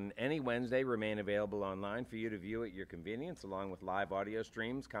and on any Wednesday, remain available online for you to view at your convenience, along with live audio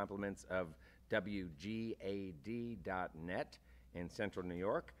streams, compliments of WGAD.net in Central New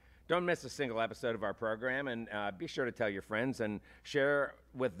York. Don't miss a single episode of our program, and be sure to tell your friends and share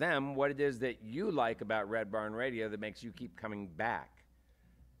with them what it is that you like about Red Barn Radio that makes you keep coming back.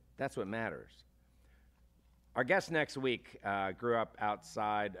 That's what matters. Our guest next week grew up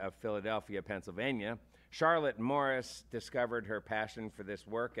outside of Philadelphia, Pennsylvania. Charlotte Morris discovered her passion for this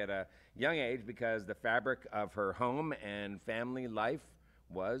work at a young age because the fabric of her home and family life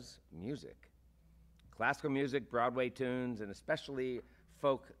was music. Classical music, Broadway tunes, and especially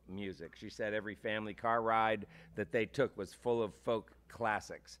folk music. She said every family car ride that they took was full of folk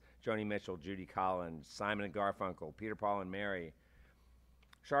classics. Joni Mitchell, Judy Collins, Simon and Garfunkel, Peter, Paul, and Mary.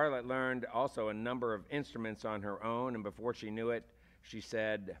 Charlotte learned also a number of instruments on her own, and before she knew it, she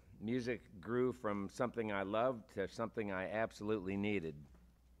said, music grew from something I loved to something I absolutely needed.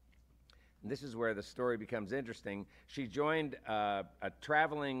 And this is where the story becomes interesting. She joined a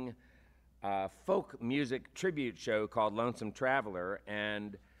traveling folk music tribute show called Lonesome Traveler,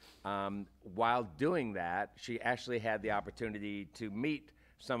 and while doing that, she actually had the opportunity to meet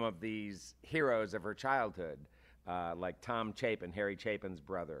some of these heroes of her childhood, like Tom Chapin, Harry Chapin's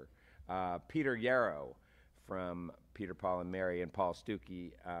brother, Peter Yarrow from Peter, Paul, and Mary, and Paul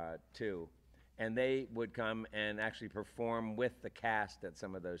Stuckey, too. And they would come and actually perform with the cast at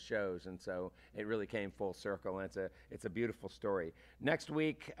some of those shows, and so it really came full circle, and it's a beautiful story. Next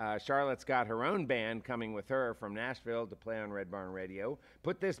week, Charlotte's got her own band coming with her from Nashville to play on Red Barn Radio.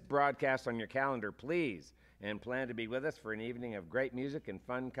 Put this broadcast on your calendar, please, and plan to be with us for an evening of great music and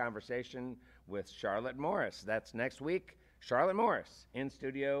fun conversation with Charlotte Morris. That's next week. Charlotte Morris in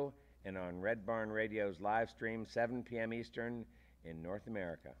studio and on Red Barn Radio's live stream, 7 p.m. Eastern in North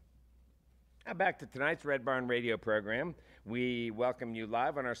America. Now back to tonight's Red Barn Radio program. We welcome you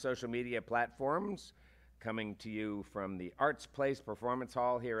live on our social media platforms, coming to you from the Arts Place Performance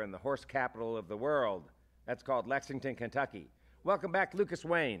Hall here in the horse capital of the world. That's called Lexington, Kentucky. Welcome back, Lucas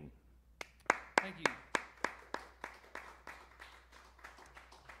Wayne. Thank you.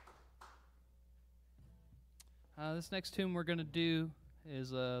 This next tune we're going to do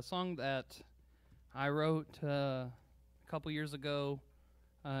is a song that I wrote a couple years ago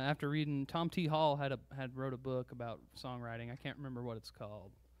after reading. Tom T. Hall had wrote a book about songwriting. I can't remember what it's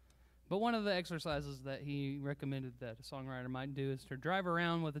called. But one of the exercises that he recommended that a songwriter might do is to drive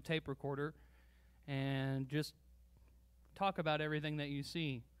around with a tape recorder and just talk about everything that you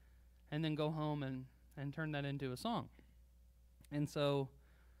see, and then go home and turn that into a song. And so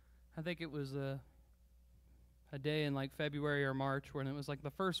I think it was a day in like February or March when it was like the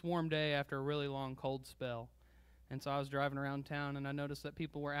first warm day after a really long cold spell. And so I was driving around town, and I noticed that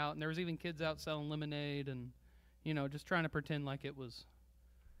people were out, and there was even kids out selling lemonade and, you know, just trying to pretend like it was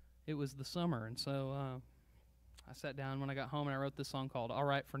the summer. And so I sat down when I got home, and I wrote this song called All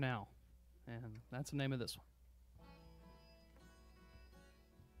Right for Now. And that's the name of this one.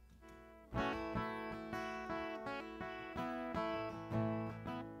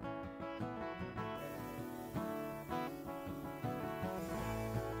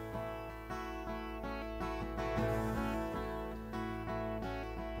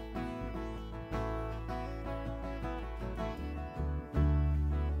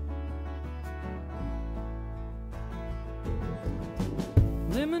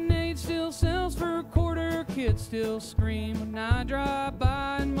 Lemonade still sells for a quarter, kids still scream when I drive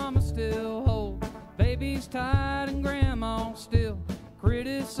by, and mama still holds babies tight, and grandma still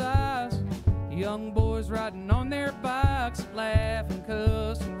criticize young boys riding on their bikes, laugh and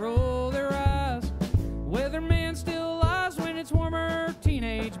cuss and roll their eyes. Weatherman still lies when it's warmer,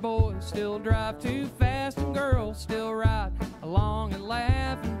 teenage boys still drive too fast, and girls still ride along and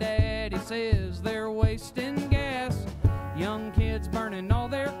laugh, and daddy says they're wasting gas. Young kids burning all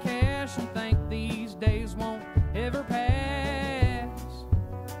their cash and think these days won't ever pass.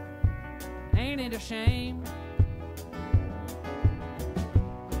 Ain't it a shame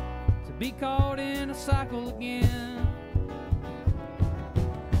to be caught in a cycle again?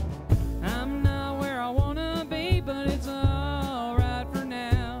 I'm not where I wanna be, but it's all right for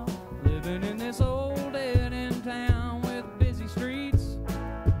now. Living in this old dead-end town with busy streets.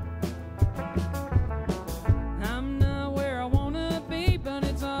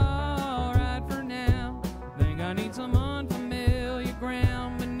 I need some unfamiliar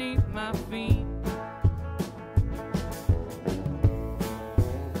ground beneath my feet.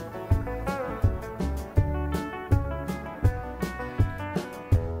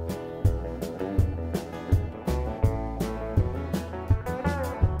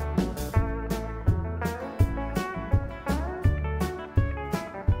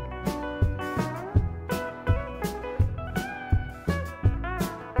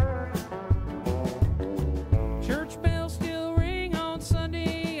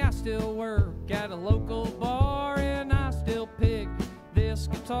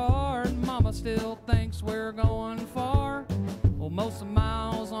 And mama still thinks we're going far. Well, most of the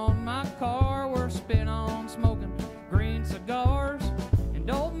miles on my car were spent on smoking green cigars, and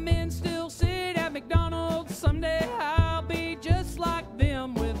old men still sit at McDonald's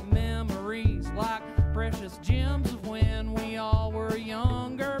just gems of when we all were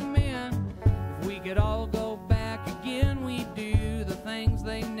younger men. If we could all go back again, we'd do the things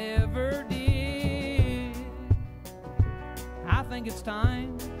they never did. I think it's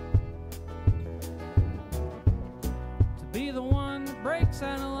time to be the one that breaks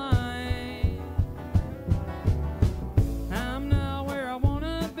out of line. I'm not where I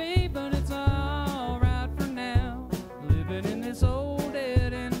wanna be, but it's all right for now. Living in this old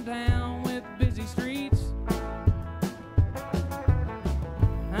dead-end town with busy streets.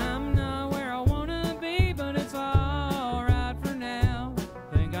 I'm not where I wanna be, but it's all right for now.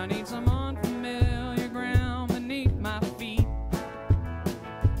 Think I need some unfamiliar ground beneath my feet.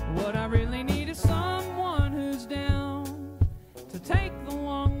 What I really need is someone who's down to take the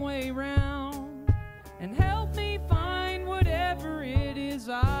long way round and help me find whatever it is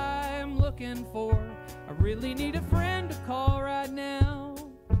I'm looking for. I really need a friend to call right now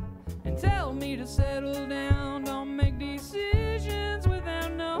and tell me to settle down. Don't make decisions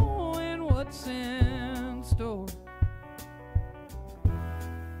without knowing what's in store.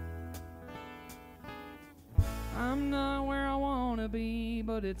 I'm not where I wanna be,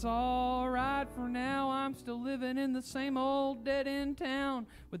 but it's all right for now. I'm still living in the same old dead-end town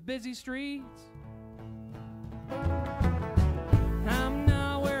with busy streets. I'm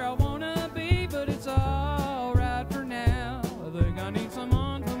not where I wanna be, but it's all right for now. I think I need some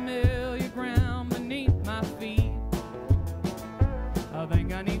unfamiliar ground beneath my feet. I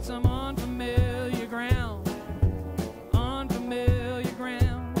think I need some unfamiliar ground. Unfamiliar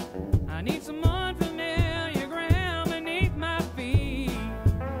ground. I need some unfamiliar ground beneath my feet.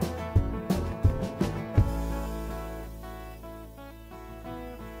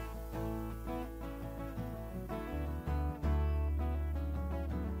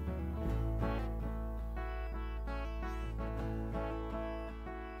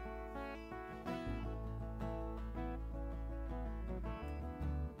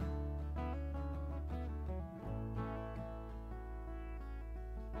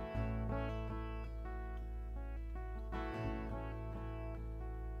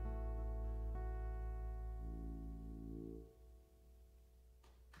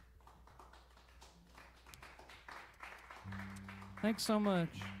 Thanks so much.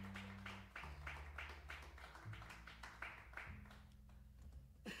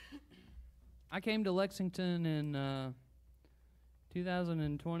 I came to Lexington in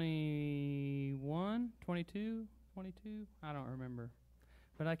 2021, 22, I don't remember.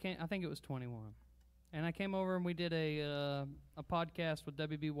 But I think it was 21. And I came over and we did a podcast with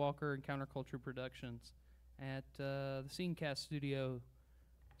W.B. Walker and Counterculture Productions at the Scenecast studio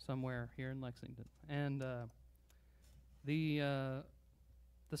somewhere here in Lexington. And the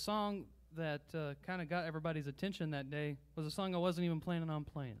song that kind of got everybody's attention that day was a song I wasn't even planning on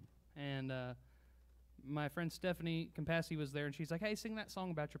playing. And my friend Stephanie Compassi was there, and she's like, "Hey, sing that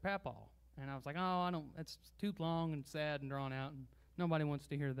song about your papaw." And I was like, "Oh, I don't. It's too long and sad and drawn out, and nobody wants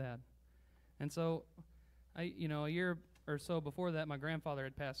to hear that." And so, a year or so before that, my grandfather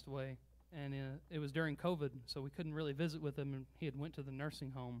had passed away, and it was during COVID, so we couldn't really visit with him, and he had went to the nursing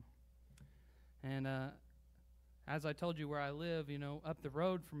home. And as I told you where I live, up the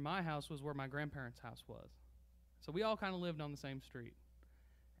road from my house was where my grandparents' house was. So we all kind of lived on the same street.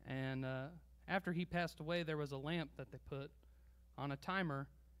 And after he passed away, there was a lamp that they put on a timer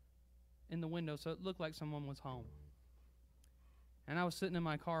in the window so it looked like someone was home. And I was sitting in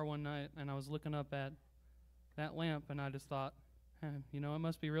my car one night, and I was looking up at that lamp, and I just thought, it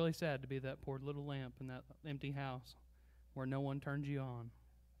must be really sad to be that poor little lamp in that empty house where no one turns you on.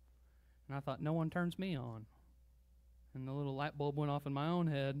 And I thought, no one turns me on. And the little light bulb went off in my own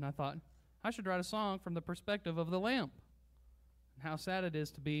head, and I thought, I should write a song from the perspective of the lamp and how sad it is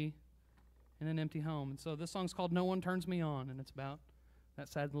to be in an empty home. And so this song's called No One Turns Me On, and it's about that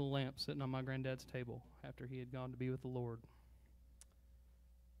sad little lamp sitting on my granddad's table after he had gone to be with the Lord.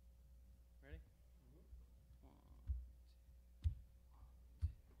 Ready?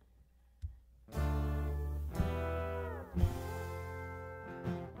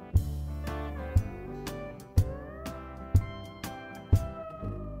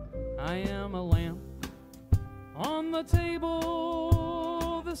 I am a lamp on the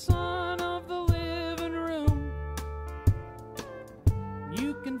table, the sun of the living room.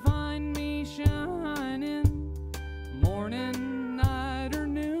 You can find me shining morning, night, or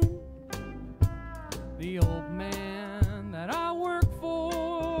noon. The old man that I work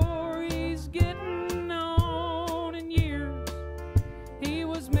for, he's getting on in years. He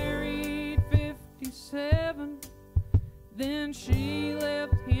was married 57, then she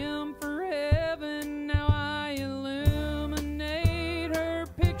left him for heaven. Now I illuminate her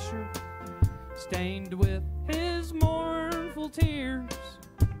picture stained with his mournful tears.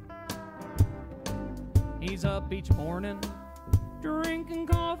 He's up each morning, drinking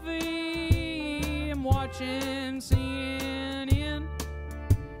coffee and watching CNN.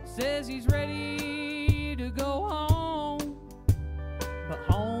 Says he's ready to go home, but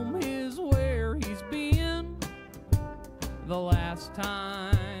home is where he's been. The last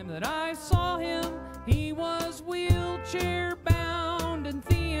time that I saw him, he was wheelchair bound and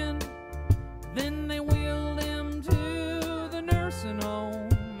thin. Then they wheeled him to the nursing home,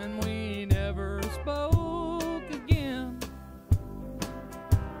 and we never spoke again.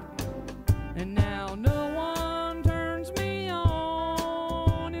 And now no one turns me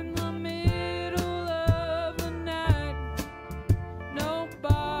on in the middle of the night.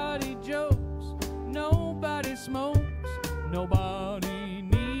 Nobody jokes, nobody smokes, nobody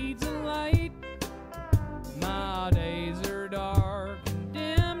needs a light. My days are dark and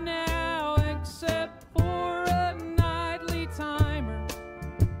dim now, except for a nightly timer.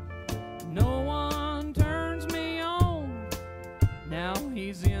 No one turns me on. Now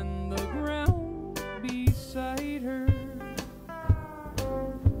he's in the ground beside her.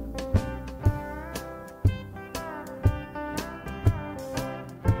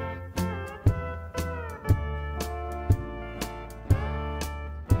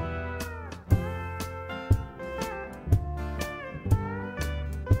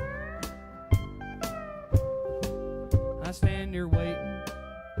 I stand here waiting,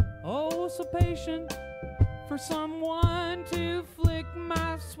 oh so patient, for someone to flick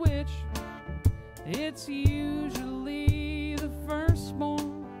my switch. It's usually the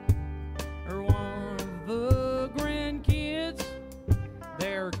firstborn or one of the grandkids.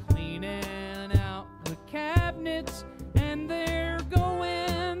 They're cleaning out the cabinets and they're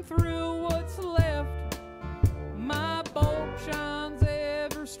going through what's left. My bulb shines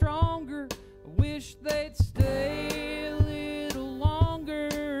ever stronger. I wish they'd stay a little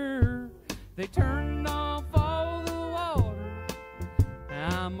longer. They turned off all the water.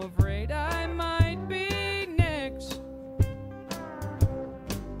 I'm afraid I might be next.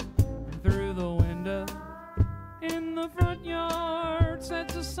 And through the window in the front yard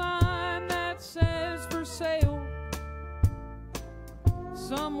sets a sign that says for sale.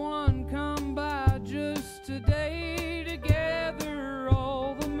 Someone come by just today to gather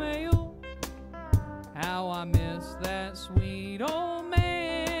all the mail. How I miss that sweet old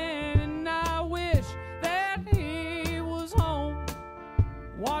man, and I wish that he was home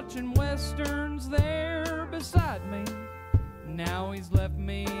watching westerns there beside me. Now he's left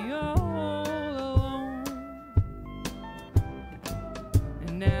me all alone,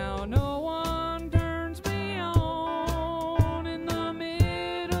 and now no one turns me on in the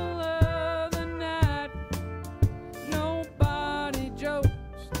middle of the night. Nobody jokes,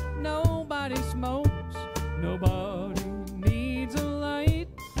 nobody smokes, nobody needs a light.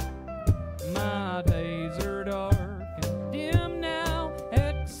 My days are dark and dim now,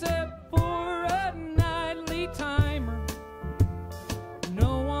 except for a nightly timer.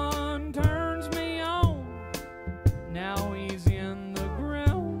 No one turns me on. Now he's in the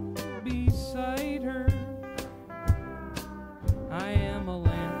ground beside her. I am a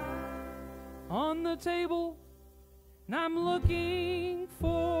lamp on the table, and I'm looking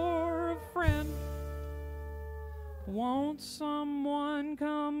for a friend. Won't someone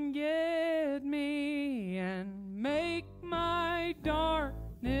come get me and make my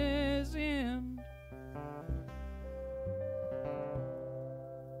darkness end?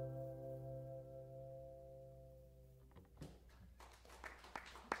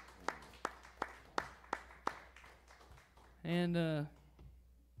 And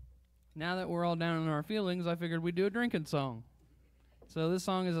now that we're all down in our feelings, I figured we'd do a drinking song. So this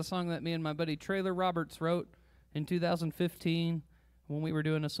song is a song that me and my buddy Traylor Roberts wrote in 2015 when we were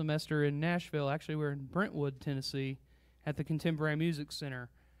doing a semester in Nashville. Actually, we were in Brentwood, Tennessee at the Contemporary Music Center.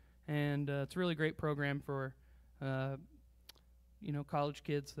 And it's a really great program for, college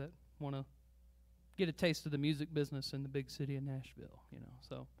kids that want to get a taste of the music business in the big city of Nashville,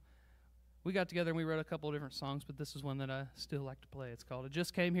 So we got together and we wrote a couple of different songs, but this is one that I still like to play. It's called I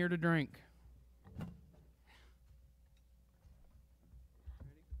Just Came Here to Drink.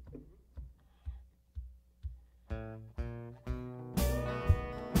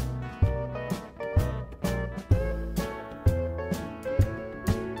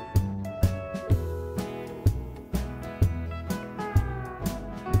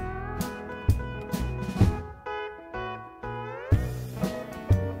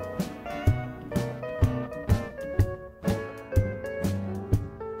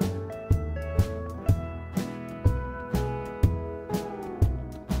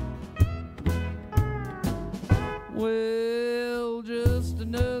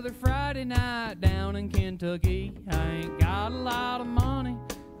 Friday night down in Kentucky. I ain't got a lot of money,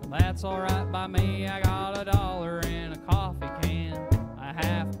 but that's alright by me. I got $1 and a coffee can, a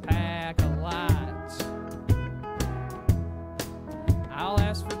half pack of lights. I'll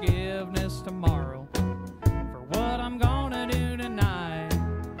ask forgiveness tomorrow for what I'm gonna do tonight.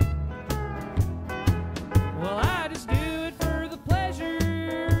 Well, I just do it for the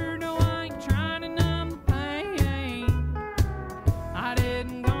pleasure. No, I ain't trying to numb the pain. I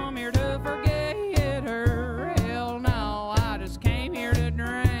didn't come here to forget her. Hell no, I just came here to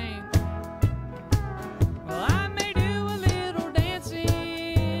drink. Well, I may do a little dancing.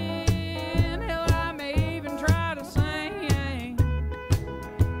 Hell, I may even try to sing.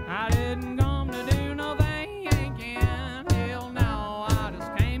 I didn't come to do no thinking. Hell no, I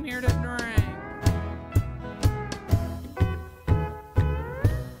just came here to drink.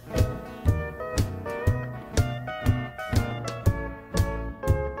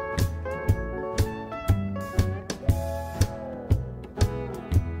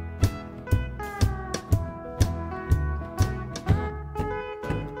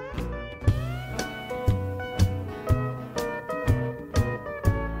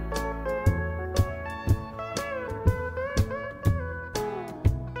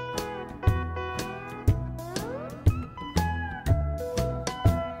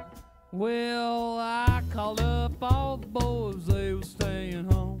 Well, I called up all the boys, they was staying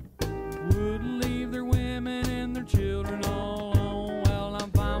home. Wouldn't leave their women and their children all alone. Well,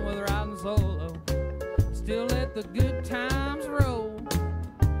 I'm fine with riding solo, still let the good times roll.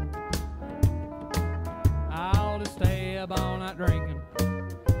 I'll just stay up all night drinking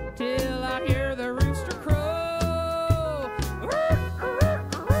till I hear the rooster crow.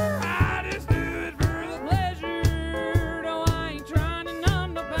 I just do it for the pleasure. No, I ain't trying to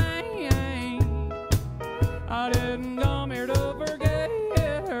numb the pain. I didn't come here to forget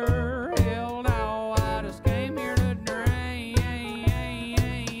her. Hell no, I just came here to drink.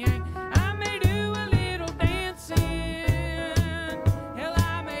 I may do a little dancing. Hell,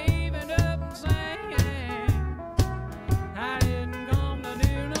 I may even up and sing. I didn't come to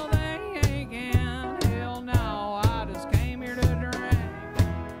do no thinking. Hell no, I just came here to drink.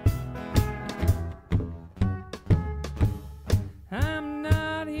 I'm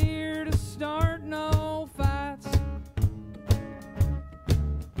not here to start no fights.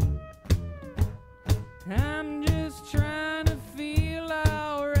 I'm just trying to feel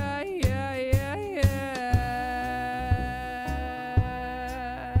alright.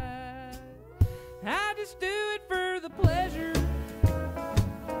 I just do it for the pleasure.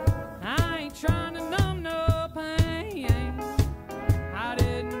 I ain't trying to numb no pain. I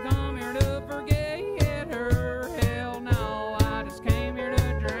didn't come here to forget her. Hell no, I just came here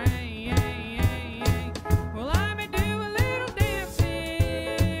to drink. Well, I may do a little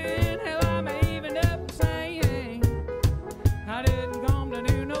dancing. Hell, I may even up and sing. I didn't come to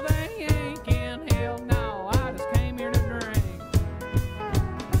do no thinking. Hell no, I just came here to drink.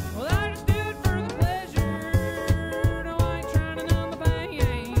 Well, I just do it for the pleasure. No, I ain't trying to numb the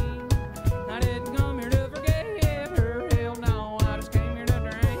pain. I didn't come here to forget her. Hell no, I just came here to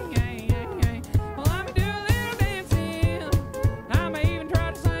drink. Well, I may do a little dancing. I may even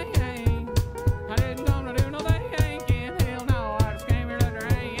try to sing. I didn't come to do no thinking. Hell no, I just came here to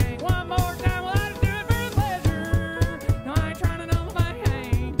drink. One more time. Well, I just do it for the pleasure. No, I ain't trying to numb the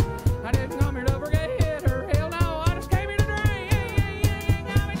pain. I didn't come here to forget her. Hell no, I just came here to drink.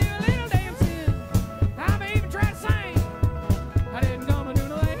 I may do a little dancing. I may even try to sing. I didn't come to do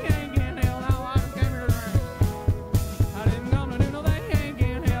no thinking. Hell no, I just came here to drink. I didn't come to do no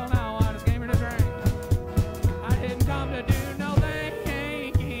thinking. Hell no, I just came here to drink. I didn't come to do no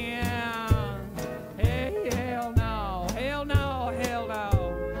thinking. Hey, hell no, hell no, hell no.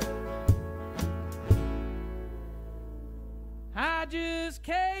 I just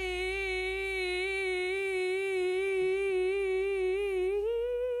came here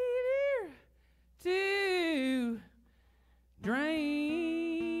to drink.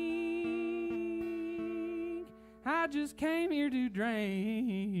 I just came here to drink.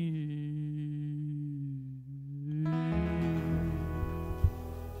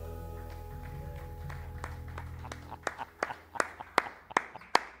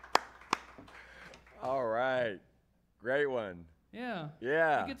 All right. Great one. Yeah.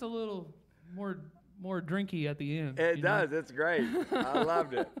 Yeah. It gets a little more drinky at the end. It you know? does. It's great. I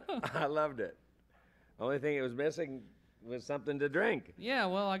loved it. I loved it. Only thing it was missing was something to drink. Yeah,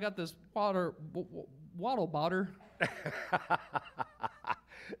 well, I got this waddle botter.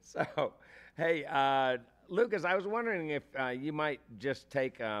 So, hey, Lucas, I was wondering if you might just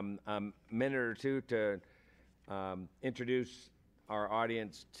take a minute or two to introduce our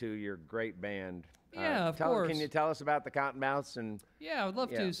audience to your great band. Yeah, of course. Can you tell us about the Cottonmouths? And Yeah, I would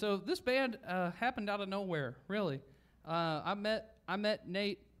love to. So this band happened out of nowhere, really. I met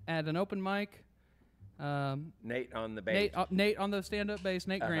Nate at an open mic. Nate on the bass. Nate on the stand-up bass.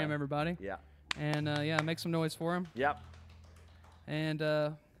 Nate Graham, everybody. Yeah. And make some noise for him. Yep.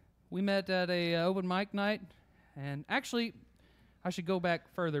 And we met at a open mic night. And actually, I should go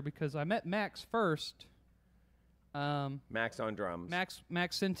back further because I met Max first. Max on drums.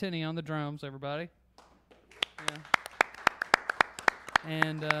 Max Centini on the drums, everybody. Yeah.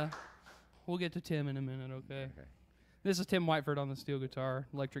 And we'll get to Tim in a minute, okay? This is Tim Whiteford on the steel guitar,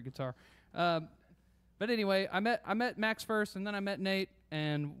 electric guitar. But anyway, I met Max first, and then I met Nate,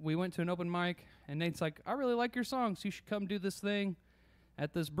 and we went to an open mic, and Nate's like, I really like your songs. You should come do this thing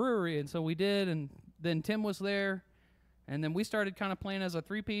at this brewery. And so we did, and then Tim was there, and then we started kind of playing as a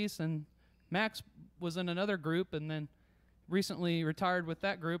three-piece, and Max was in another group, and then recently retired with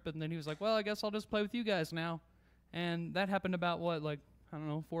that group, and then he was like, well, I guess I'll just play with you guys now. And that happened about, 4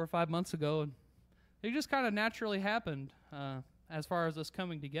 or 5 months ago, and it just kind of naturally happened as far as us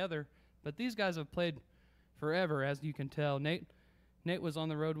coming together. But these guys have played forever, as you can tell. Nate was on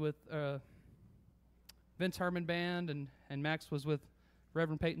the road with Vince Herman Band, and Max was with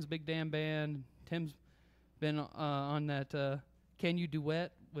Reverend Peyton's Big Damn Band. Tim's been on that Can You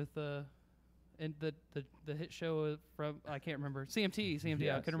Duet with in the hit show from, I can't remember, CMT.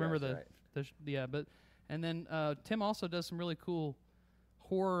 Yes, I couldn't remember right. but and then Tim also does some really cool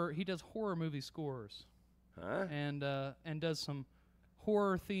horror. He does horror movie scores, and does some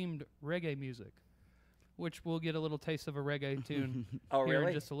horror themed reggae music, which we'll get a little taste of a reggae tune Oh, here really?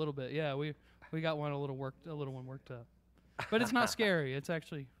 in just a little bit. Yeah, we got a little one worked up, but it's not scary. It's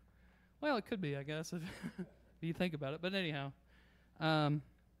actually, well, it could be, I guess, if you think about it. But anyhow,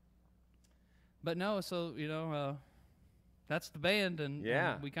 but no, so that's the band, and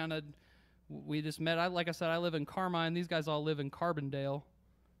we just met. Like I said, I live in Carmine. These guys all live in Carbondale,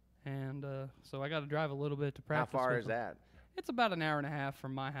 and so I got to drive a little bit to practice. How far with is them. that? It's about an hour and a half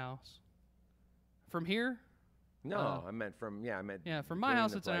from my house. From here? No, I meant from from my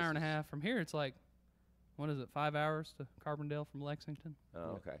house it's an hour and a places. half. From here it's like, 5 hours to Carbondale from Lexington?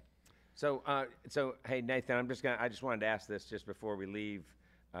 Oh, okay. So hey Nathan, I just wanted to ask this just before we leave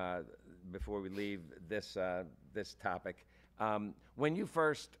this topic. When you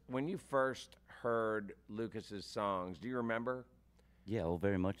first heard Lucas's songs, do you remember? Yeah, well,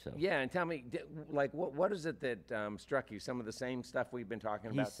 very much so. Yeah, and tell me, what is it that struck you? Some of the same stuff we've been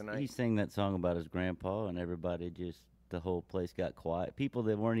talking about tonight? He sang that song about his grandpa, and everybody the whole place got quiet. People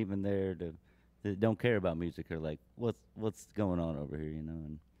that weren't even there that don't care about music are like, what's going on over here,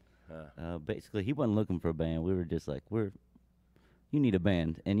 And basically, he wasn't looking for a band. We were just like, you need a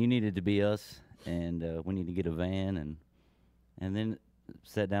band, and you needed to be us, and we need to get a van, and then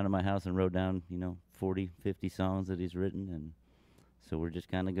sat down at my house and wrote down, 40, 50 songs that he's written, and so we're just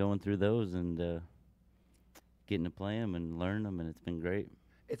kind of going through those and getting to play them and learn them, and it's been great.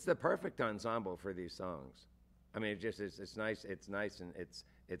 It's the perfect ensemble for these songs. I mean, it's nice. It's nice and it's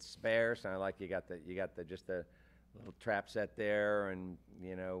sparse. And I like you got the little trap set there, and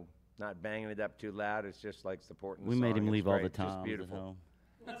not banging it up too loud. It's just like supporting. We the made song. him It's leave all great. the Just toms beautiful.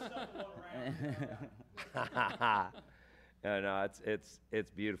 at home. No,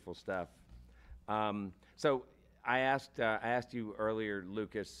 it's beautiful stuff. So I asked you earlier,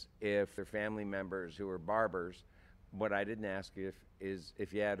 Lucas, if there are family members who are barbers. What I didn't ask you is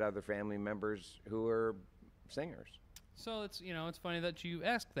if you had other family members who are singers. So it's funny that you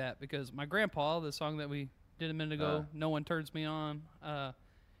asked that, because my grandpa, the song that we did a minute ago, No One Turns Me On,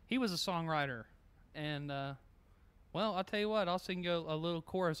 he was a songwriter. And, well, I'll tell you what, I'll sing you a little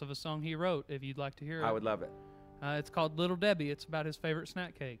chorus of a song he wrote if you'd like to hear it. I would love it. It's called Little Debbie. It's about his favorite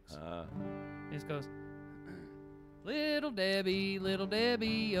snack cakes. It just goes, Little Debbie,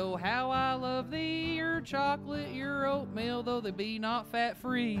 oh how I love thee, your chocolate, your oatmeal, though they be not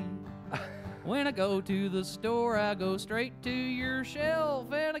fat-free. When I go to the store, I go straight to your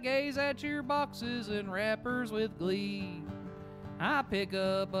shelf, and I gaze at your boxes and wrappers with glee. I pick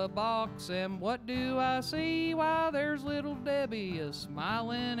up a box, and what do I see? Why, there's little Debbie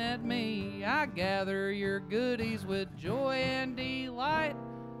a-smiling at me. I gather your goodies with joy and delight.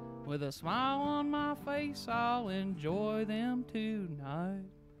 With a smile on my face, I'll enjoy them tonight.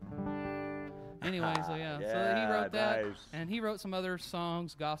 Anyway, so yeah, so he wrote that, nice. and he wrote some other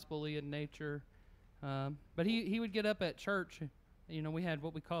songs, gospel-y in nature. But he would get up at church. We had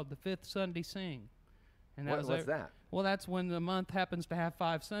what we called the Fifth Sunday Sing. And What's that? Well, that's when the month happens to have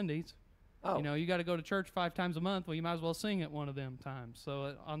 5 Sundays. Oh. You got to go to church 5 times a month. Well, you might as well sing at one of them times.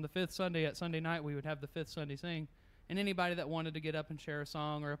 So on the 5th Sunday, at Sunday night, we would have the 5th Sunday Sing. and anybody that wanted to get up and share a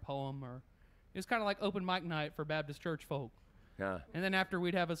song or a poem, or it was kind of like open mic night for Baptist church folk. Yeah. And then after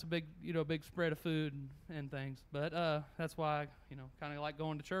we'd have us a big, big spread of food and things. But that's why, kind of like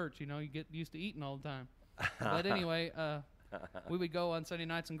going to church. You get used to eating all the time. But anyway, we would go on Sunday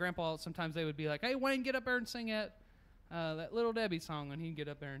nights, and Grandpa, sometimes they would be like, "Hey, Wayne, get up there and sing that Little Debbie song," and he'd get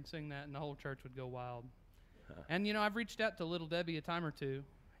up there and sing that, and the whole church would go wild. And I've reached out to Little Debbie a time or two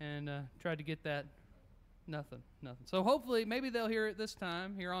and tried to get that. Nothing. So hopefully, maybe they'll hear it this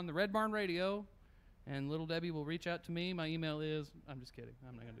time here on the Red Barn Radio, and Little Debbie will reach out to me. My email is. I'm just kidding.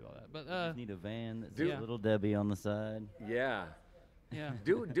 I'm not gonna do all that. But you just need a van that Yeah. says Little Debbie on the side. Yeah. yeah.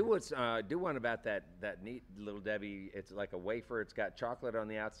 Do one about that neat Little Debbie. It's like a wafer. It's got chocolate on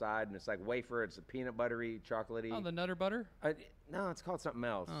the outside, and it's like wafer. It's a peanut buttery, chocolatey. Oh, the Nutter Butter. No, it's called something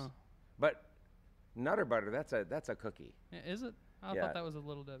else. Oh. But Nutter Butter, that's a cookie. Yeah, is it? I Yeah. thought that was a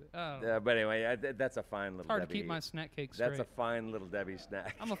Little Debbie. Oh. But anyway, that's a fine Little It's hard Debbie. to keep my snack cake straight. That's a fine Little Debbie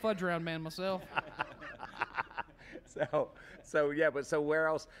snack. I'm a fudge round man myself. So where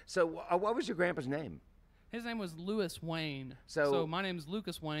else? So what was your grandpa's name? His name was Lewis Wayne. So- my name's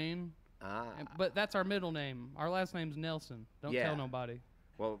Lucas Wayne, Ah. but that's our middle name. Our last name's Nelson. Don't Yeah. tell nobody.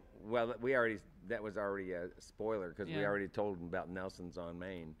 Well, that was already a spoiler because we Yeah. already told him about Nelson's on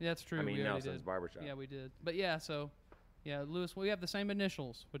Main. Yeah, that's true. I mean, we already Nelson's did. Barbershop. Yeah, we did. But Lewis, we have the same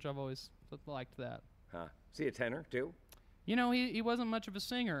initials, which I've always liked that. Huh. Is he a tenor too? He wasn't much of a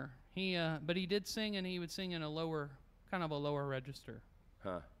singer. But he did sing, and he would sing in a lower register.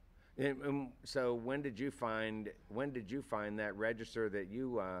 Huh. So when did you find that register that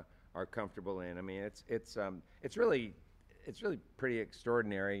you are comfortable in? I mean, it's really pretty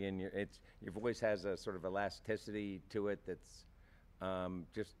extraordinary, and your voice has a sort of elasticity to it that's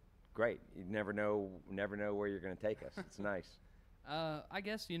just great. You never know where you're going to take us. It's nice. I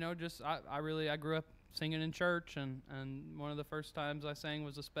guess I grew up singing in church, and one of the first times I sang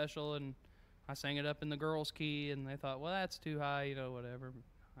was a special, and I sang it up in the girls' key, and they thought, well, that's too high, whatever.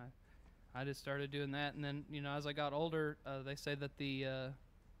 I just started doing that, and then as I got older, they say that the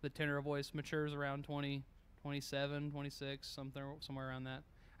tenor voice matures around 20, 27, 26, somewhere around that.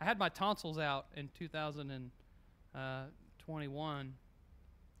 I had my tonsils out in 2021,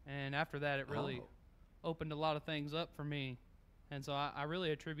 and after that, it really opened a lot of things up for me, and so I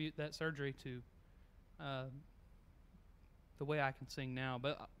really attribute that surgery to the way I can sing now.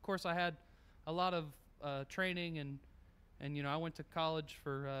 But of course, I had a lot of training, and I went to college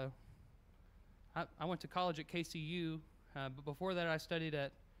for. I went to college at KCU, but before that, I studied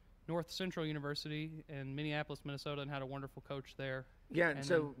at North Central University in Minneapolis, Minnesota, and had a wonderful coach there. Yeah. And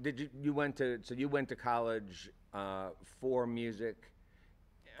So you went to college for music?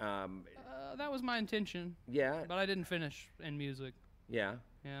 That was my intention. Yeah. But I didn't finish in music. Yeah.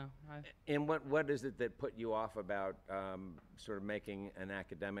 Yeah. And what is it that put you off about sort of making an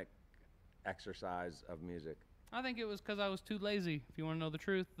academic exercise of music? I think it was because I was too lazy, if you want to know the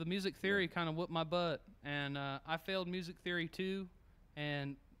truth. The music theory kind of whooped my butt, and I failed music theory too.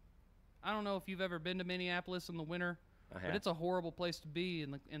 And I don't know if you've ever been to Minneapolis in the winter, but it's a horrible place to be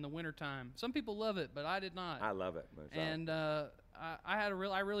in the wintertime. Some people love it, but I did not. I love it myself. And I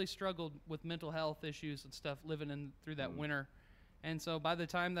really struggled with mental health issues and stuff living through that winter. And so by the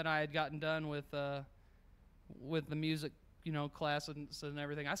time that I had gotten done with the music class and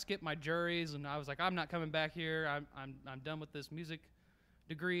everything, I skipped my juries, and I was like, I'm not coming back here. I'm done with this music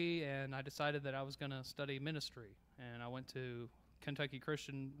degree, and I decided that I was going to study ministry. And I went to Kentucky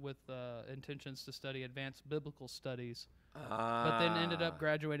Christian with intentions to study advanced biblical studies, but then ended up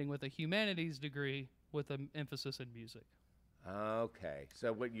graduating with a humanities degree with an emphasis in music. Okay.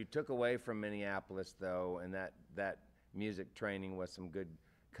 So what you took away from Minneapolis, though, and that music training was some good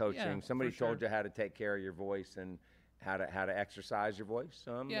coaching. Yeah, Somebody for sure. told you how to take care of your voice and how to exercise your voice.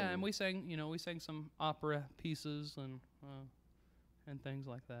 And we sang some opera pieces and things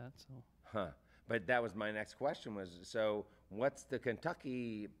like that. So. Huh. But that was my next question was, so what's the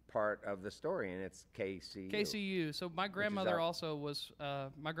Kentucky part of the story? And it's KCU. KCU. So my grandmother out- also was,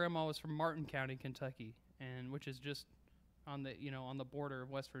 my grandma was from Martin County, Kentucky, and which is just on the border of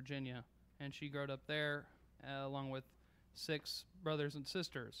West Virginia. And she grew up there along with 6 brothers and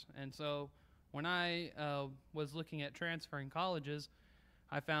sisters. And so when I was looking at transferring colleges,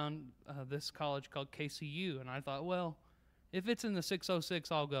 I found this college called KCU, and I thought, well, if it's in the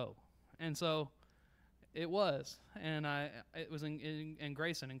 606, I'll go. And so it was, and it was in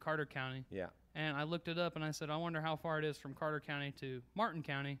Grayson in Carter County. Yeah. And I looked it up, and I said, I wonder how far it is from Carter County to Martin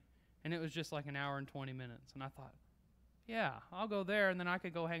County, and it was just like an hour and 20 minutes. And I thought, yeah, I'll go there, and then I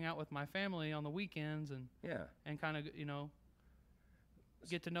could go hang out with my family on the weekends and kind of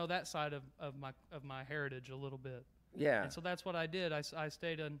get to know that side of my heritage a little bit. Yeah. And so that's what I did. I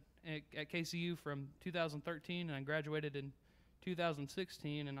stayed at KCU from 2013, and I graduated in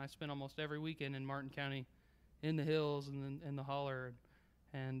 2016, and I spent almost every weekend in Martin County in the hills and in the holler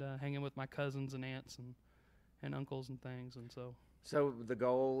and hanging with my cousins and aunts and uncles and things. And so the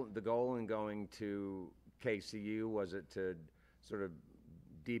goal in going to KCU, was it to sort of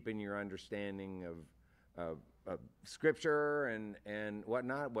deepen your understanding of scripture and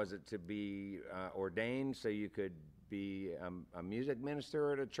whatnot? Was it to be ordained so you could be a music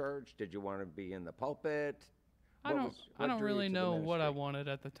minister at a church? Did you want to be in the pulpit? I don't really know what I wanted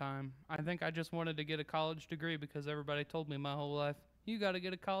at the time. I think I just wanted to get a college degree because everybody told me my whole life, you got to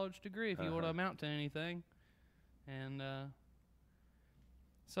get a college degree if you want to amount to anything. And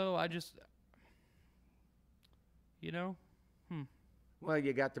so I just, Well,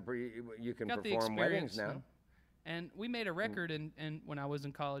 you got you can perform weddings now. And we made a record and when I was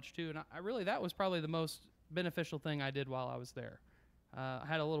in college too, and I really, that was probably the most beneficial thing I did while I was there. I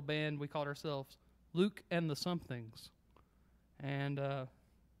had a little band, we called ourselves Luke and the Somethings, and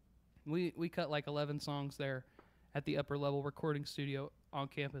we cut like 11 songs there at the upper level recording studio on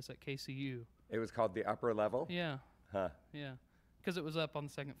campus at KCU. It was called the Upper Level? Yeah. Huh. Yeah, because it was up on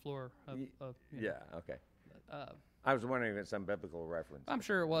the second floor of yeah, okay. I was wondering if it's some biblical reference. I'm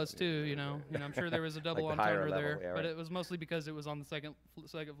sure it was too, I'm sure there was a double Like the entendre higher there, level, yeah, but right. it was mostly because it was on the second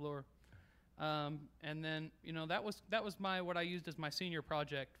floor. And then, that was what I used as my senior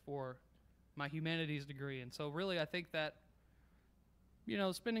project for my humanities degree. And so really I think that,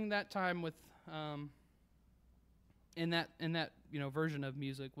 spending that time with, in that version of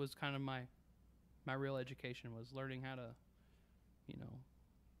music was kind of my real education, was learning how to,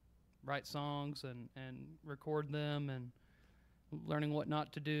 write songs and record them and learning what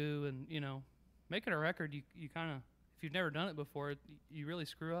not to do. And, making a record, you kind of, if you've never done it before, you really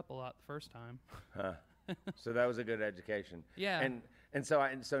screw up a lot the first time. Huh. So that was a good education. Yeah. And so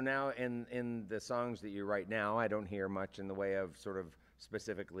now in the songs that you write now, I don't hear much in the way of sort of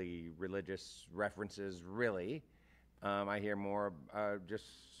specifically religious references, really. I hear more just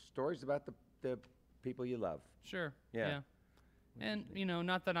stories about the people you love. Sure. Yeah. And,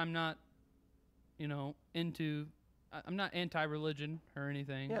 not that I'm not, I'm not anti-religion or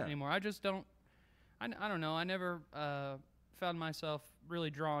anything anymore. I just don't, I don't know. I never found myself really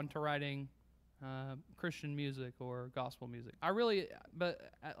drawn to writing Christian music or gospel music.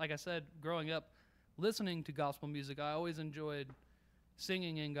 But like I said, growing up, listening to gospel music, I always enjoyed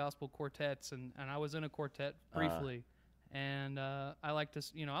singing in gospel quartets, and I was in a quartet briefly. And I like to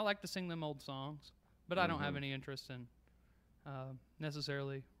sing them old songs, but I don't have any interest in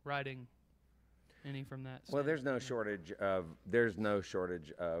necessarily writing any from that. Well, there's no shortage of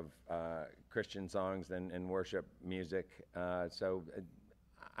Christian songs and worship music. So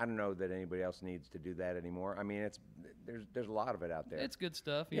I don't know that anybody else needs to do that anymore. I mean, there's a lot of it out there. It's good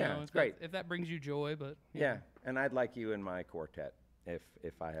stuff. It's great if that brings you joy. But yeah, and I'd like you in my quartet if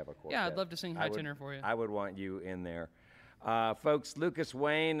I have a quartet. Yeah, I'd love to sing high tenor for you. I would want you in there. Folks, Lucas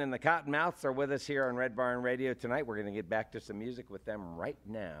Wayne and the Cottonmouths are with us here on Red Barn Radio tonight. We're going to get back to some music with them right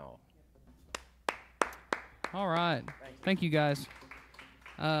now. All right. Thank you, guys.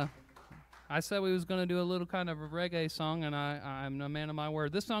 I said we was going to do a little kind of a reggae song, and I'm a man of my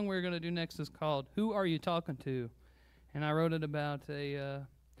word. This song we're going to do next is called Who Are You Talking To? And I wrote it about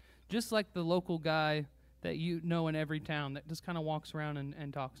just like the local guy that you know in every town that just kind of walks around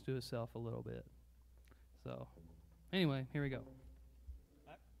and talks to himself a little bit. So... anyway, here we go.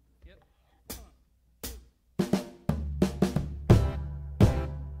 Yep.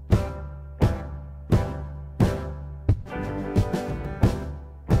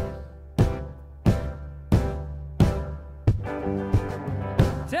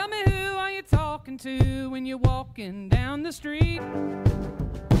 Tell me, who are you talking to when you're walking down the street?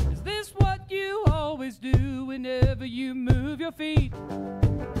 Is this what you always do whenever you move your feet?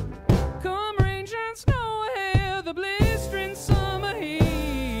 Come rain, shine, snow, hail, the blistering summer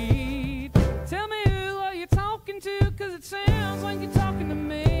heat. Tell me, who are you talking to? 'Cause it sounds like you're talking to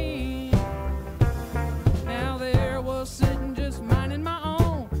me. Now there was sitting just minding my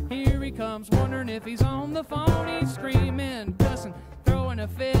own. Here he comes, wondering if he's on the phone. He's screaming, cussing, throwing a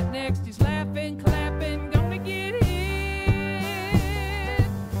fit. Next he's laughing, clapping, gonna get hit.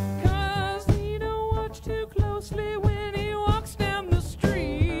 'Cause he don't watch too closely when he walks down the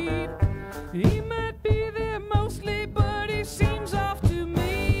street. He might be there mostly, but he seems off to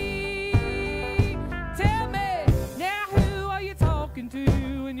me. Tell me, now who are you talking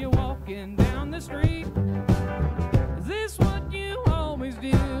to when you're walking down the street? Is this what you always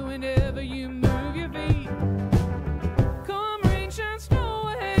do whenever you move your feet? Come rain, shine, snow,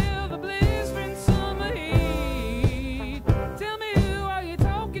 or hail, the blistering summer heat.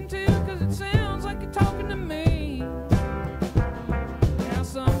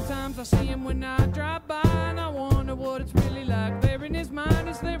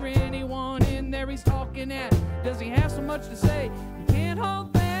 there anyone in there he's talking at? Does he have so much to say he can't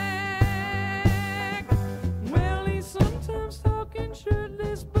hold back? Well, he's sometimes talking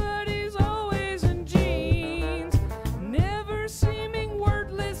shirtless, but he's always in jeans. Never seeming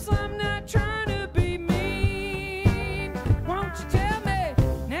wordless, I'm not trying to be mean. Won't you tell me,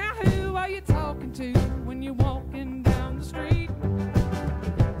 now who are you talking to when you're walking down the street?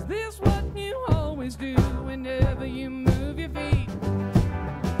 Is this what you always do whenever you move your feet?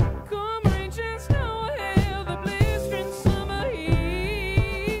 Come reach and snow hail the blistering summer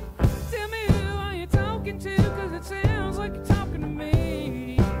heat. Tell me who are you talking to, 'cause it sounds like you're talking to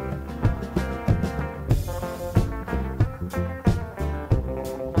me.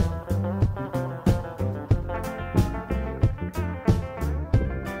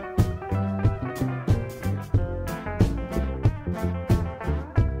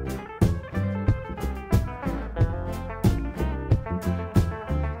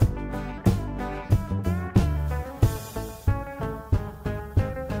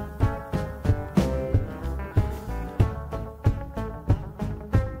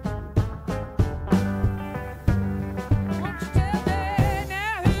 Won't you tell me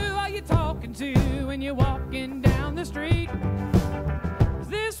now who are you talking to when you're walking down the street? Is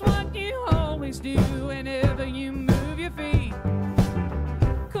this what you always do whenever you move your feet?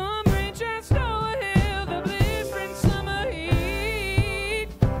 Come reach and snow hail the blistering summer heat.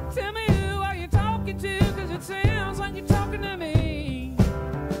 Tell me who are you talking to, 'cause it sounds like you're talking to me.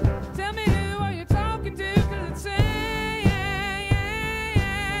 Tell me who are you talking to, 'cause it sounds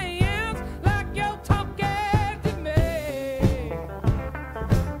like you're talking to me.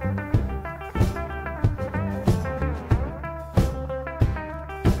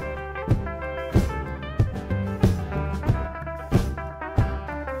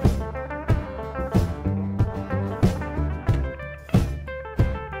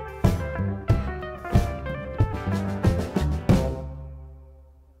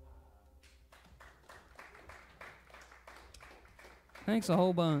 Thanks a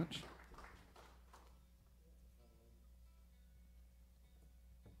whole bunch.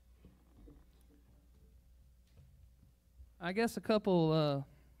 I guess a couple,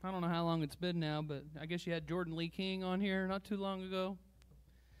 I don't know how long it's been now, but I guess you had Jordan Lee King on here not too long ago.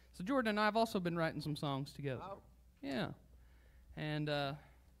 So Jordan and I have also been writing some songs together. Yeah. And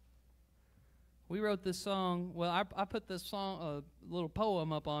we wrote this song. Well, I put this song, a little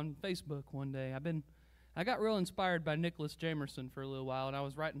poem up on Facebook one day. I got real inspired by Nicholas Jamerson for a little while, and I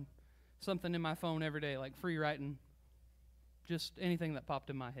was writing something in my phone every day, like free writing, just anything that popped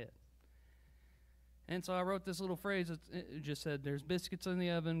in my head. And so I wrote this little phrase. It just said, "There's biscuits in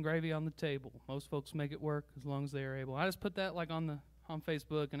the oven, gravy on the table. Most folks make it work as long as they are able." I just put that like on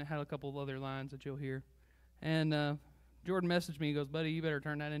Facebook, and it had a couple of other lines that you'll hear. And Jordan messaged me. He goes, "Buddy, you better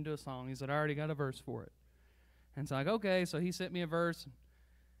turn that into a song." He said, "I already got a verse for it." And so I go, "Okay." So he sent me a verse,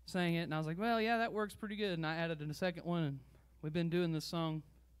 sang it, and I was like, "Well, yeah, that works pretty good." And I added in a second one, and we've been doing this song.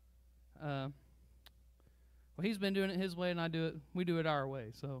 Well, he's been doing it his way, and we do it our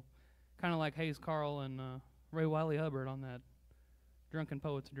way. So kind of like Hayes Carl and Ray Wiley Hubbard on that Drunken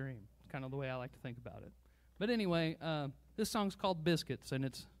Poet's Dream. It's kind of the way I like to think about it. But anyway, this song's called Biscuits, and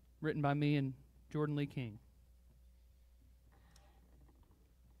it's written by me and Jordan Lee King.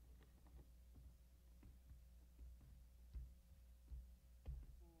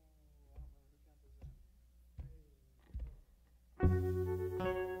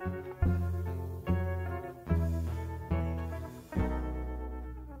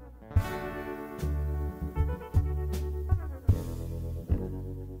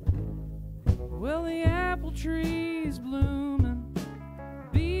 Well, the apple tree's blooming,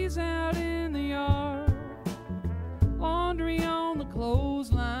 bees out in the yard, laundry on the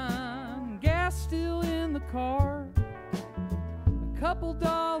clothesline, gas still in the car, a couple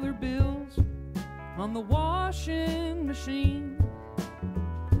dollar bills on the washing machine,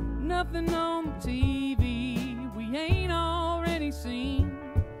 nothing on the TV we ain't already seen.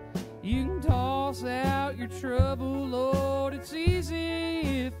 You can toss out your trouble, Lord, it's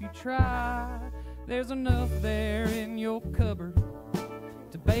easy if you try. There's enough there in your cupboard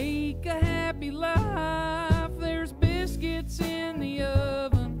to bake a happy life. There's biscuits in the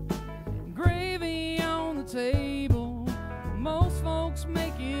oven, gravy on the table. Most folks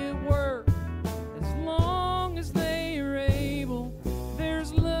make it work as long as they are able.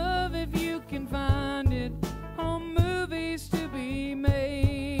 There's love if you can find it, on movies to be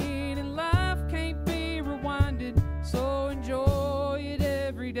made, and life can't be rewinded, so enjoy it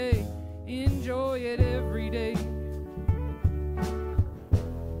every day. Enjoy it every day.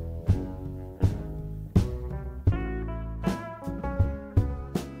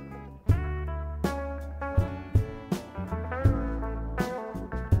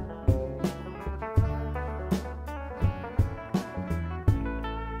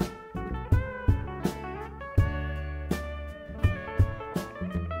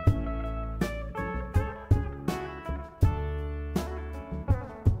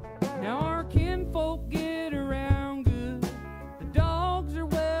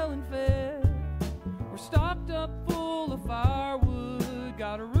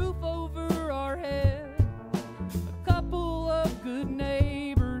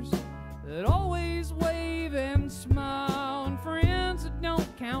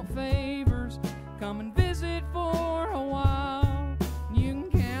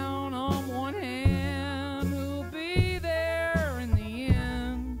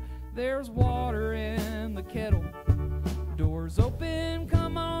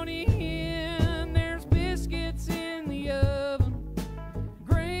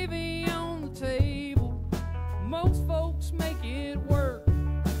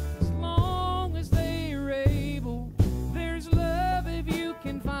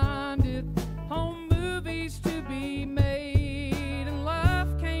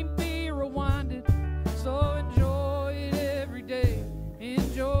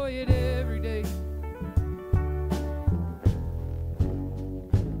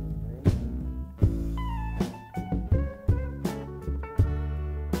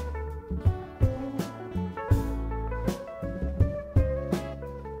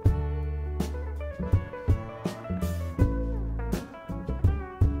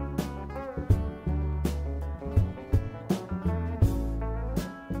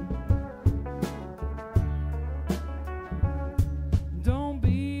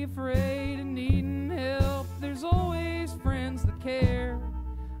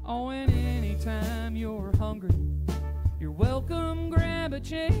 grab a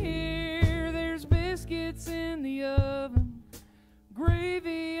chair. There's biscuits in the oven,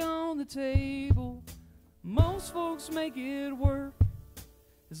 gravy on the table. Most folks make it work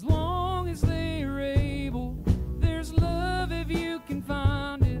as long as they're able. There's love if you can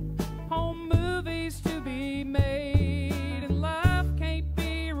find it, home movies to be made, and life can't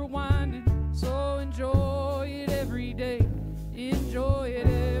be rewinded, so enjoy it every day. Enjoy it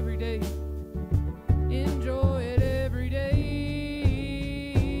every day. Enjoy it every day.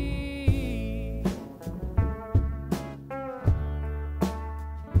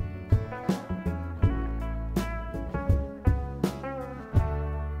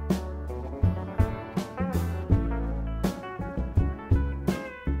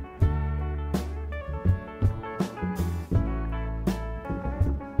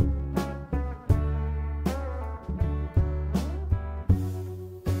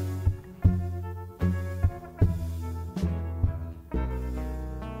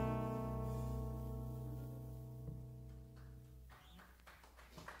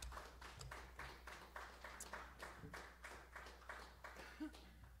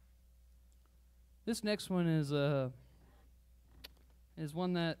 This next one is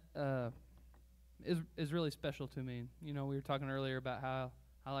one that is really special to me. You know, we were talking earlier about how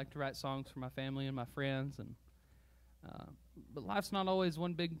I like to write songs for my family and my friends, and but life's not always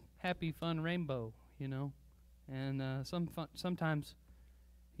one big happy fun rainbow, you know. And sometimes,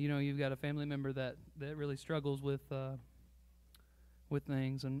 you know, you've got a family member that really struggles with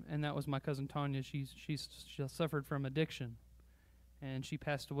things, and that was my cousin Tanya. She suffered from addiction, and she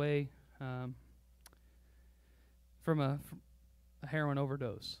passed away from a heroin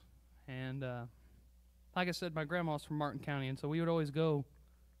overdose. And like I said, my grandma's from Martin County, and so we would always go.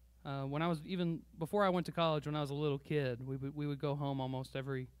 When I was, even before I went to college, when I was a little kid, we would go home almost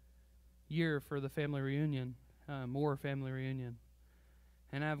every year for the family reunion, Moore family reunion.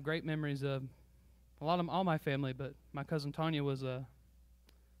 And I have great memories of all my family, but my cousin Tanya was a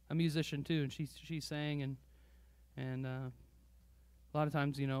musician too, and she sang, and a lot of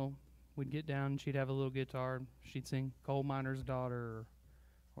times, you know, we'd get down and she'd have a little guitar and she'd sing Coal Miner's Daughter,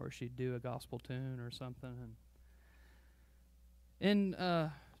 or she'd do a gospel tune or something. And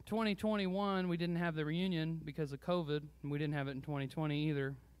in 2021, we didn't have the reunion because of COVID, and we didn't have it in 2020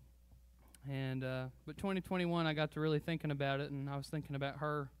 either. And but 2021, I got to really thinking about it, and I was thinking about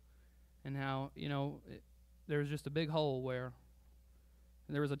her and how, you know, there was just a big hole where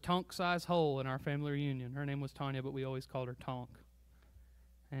there was a Tonk-sized hole in our family reunion. Her name was Tanya, but we always called her Tonk.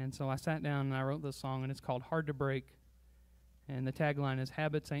 And so I sat down and I wrote this song, and it's called Hard to Break. And the tagline is,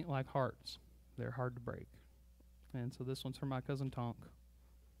 habits ain't like hearts, they're hard to break. And so this one's for my cousin Tonk.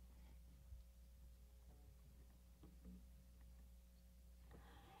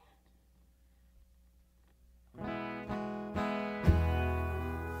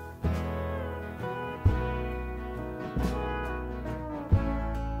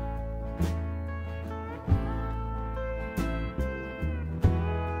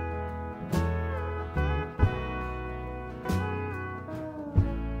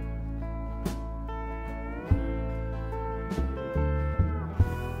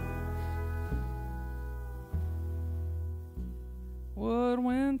 What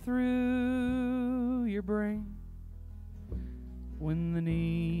went through your brain when the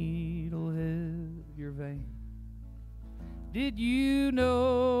needle hit your vein? Did you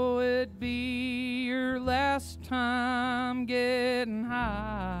know it'd be your last time getting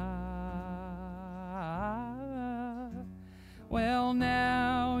high? Well,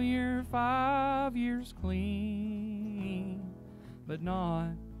 now you're 5 years clean, but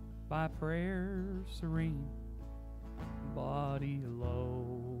not by prayer serene. Body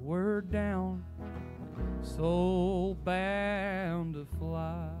lowered down, soul bound to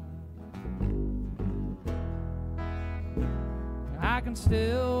fly. I can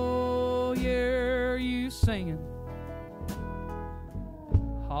still hear you singing,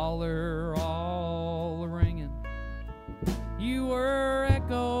 holler all ringing. You were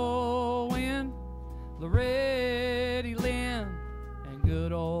echoing Loretta Lynn and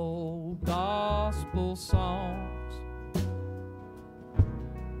good old gospel songs.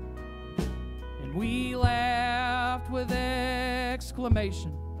 We laughed with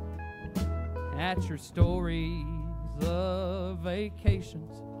exclamation at your stories of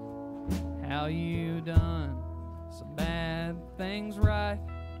vacations, how you done some bad things right,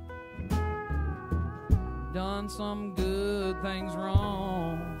 done some good things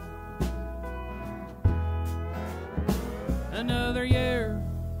wrong. Another year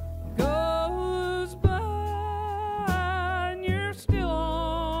goes by and you're still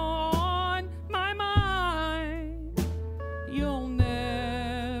you'll never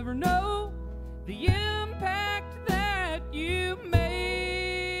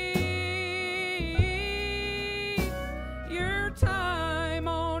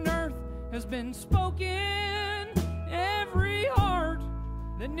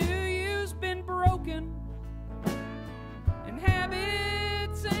broken, and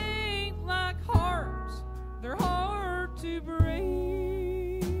habits ain't like hearts, they're hard to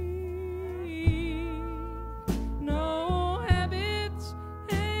break. No, habits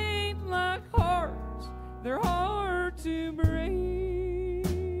ain't like hearts, they're hard to break.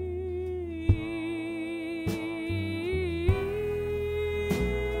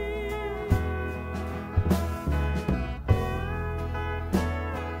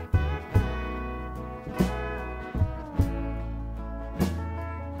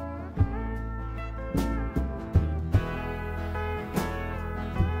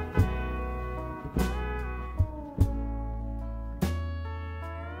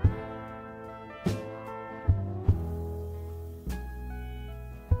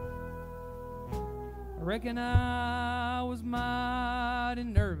 I reckon I was mighty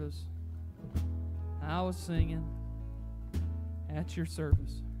nervous. I was singing at your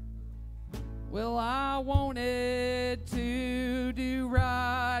service. Well, I wanted to do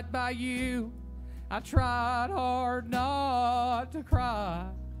right by you. I tried hard not to cry.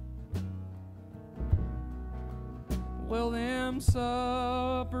 Well, them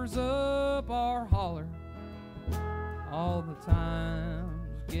suppers up our holler, all the time's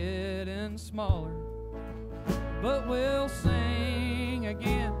getting smaller. But we'll sing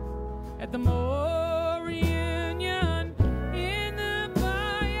again at the Moore reunion in the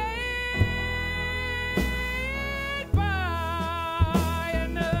by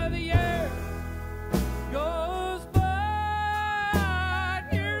another year goes by,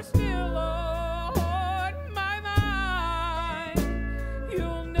 you're still on my mind.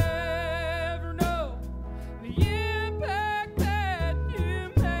 You'll never know the impact that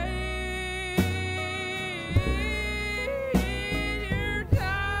you made. Your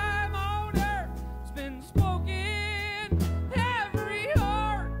time on earth's been spoken, every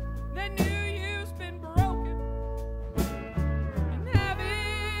heart that knew you's been broken. And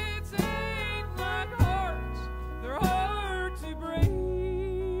habits ain't like hearts, they're hard to break.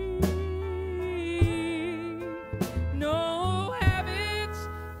 No, habits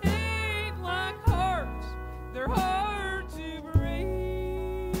ain't like hearts, they're hard to break.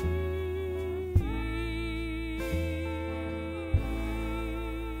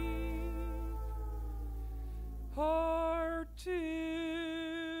 Hard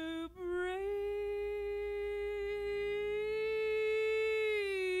to break.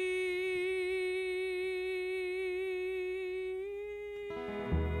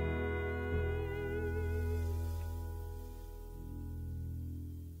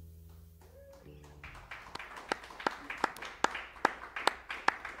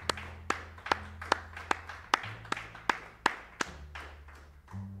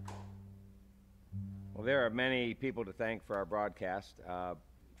 Well, there are many people to thank for our broadcast.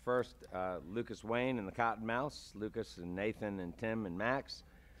 First, Lucas Wayne and the Cottonmouths, Lucas and Nathan and Tim and Max,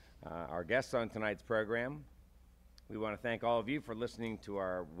 our guests on tonight's program. We want to thank all of you for listening to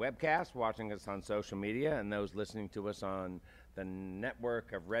our webcast, watching us on social media, and those listening to us on the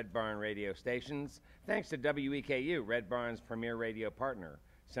network of Red Barn radio stations. Thanks to WEKU, Red Barn's premier radio partner,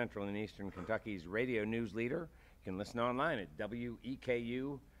 Central and Eastern Kentucky's radio news leader. You can listen online at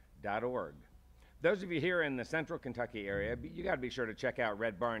weku.org. Those of you here in the Central Kentucky area, you got to be sure to check out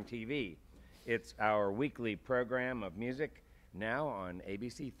Red Barn TV. It's our weekly program of music, now on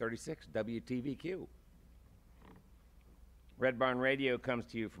ABC 36 WTVQ. Red Barn Radio comes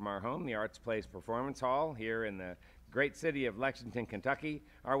to you from our home, the Arts Place Performance Hall, here in the great city of Lexington, Kentucky.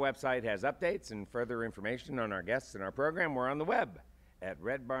 Our website has updates and further information on our guests and our program. We're on the web at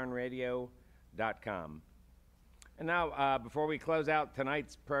redbarnradio.com. And now, before we close out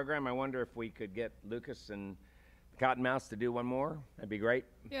tonight's program, I wonder if we could get Lucas and Cottonmouths to do one more. That'd be great.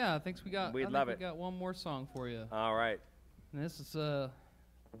 Yeah, I think we got got one more song for you. All right. And this is a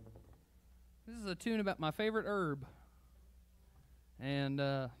tune about my favorite herb. And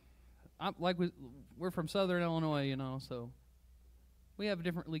I'm like we're from Southern Illinois, you know, so we have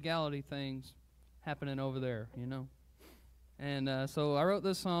different legality things happening over there, you know. And so I wrote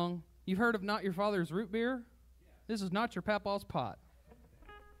this song. You've heard of Not Your Father's Root Beer? This is Not Your Papa's Pot.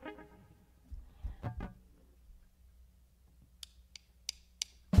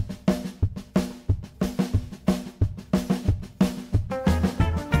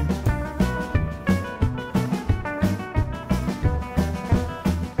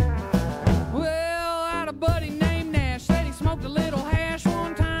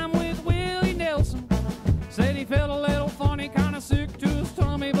 Sick to his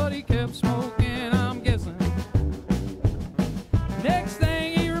tummy, but he kept smoking, I'm guessing.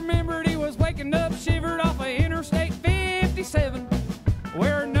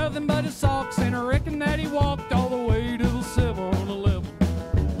 nothing but his socks, and I reckon that he walked all the way to the 7-Eleven.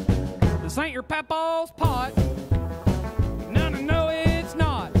 This ain't your papa's pot. No, it's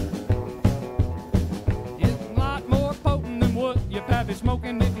not. It's a lot more potent than what your pappy's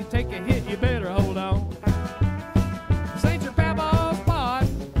smoking. If you take a hit, you better hold on. This ain't your papa's pot.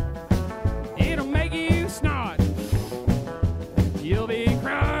 It'll make you snot. You'll be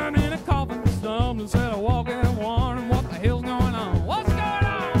crying in a coffin, stumbling instead of walking and wondering what the hell's going on. What's going on?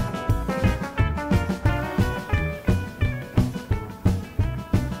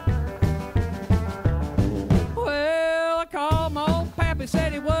 Well, I called my old pappy,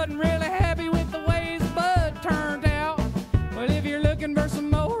 said he wasn't really happy with the way his bud turned out. But if you're looking for some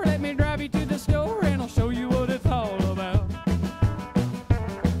more, let me drive you to the store and I'll show you what it's all about.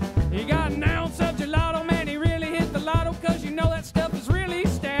 He got an ounce of gelato, man, he really hit the lotto, 'cause you know that stuff is really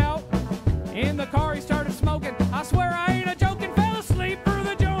stout. In the car he started smoking, I swear I ain't a joking, fell asleep for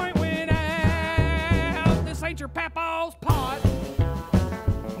the joint went out. This ain't your papa's pot.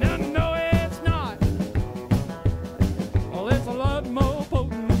 No, it's not. Well, it's a lot more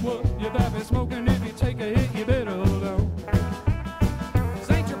potent than what your pappy's smoking. If you take a hit, you better hold on.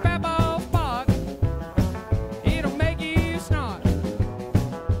 This ain't your papa's pot. It'll make you snot.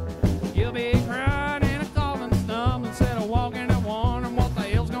 You'll be crying in a coffin, stumbling instead of walking and wondering what the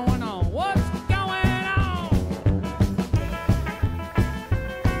hell's going on. What's going on?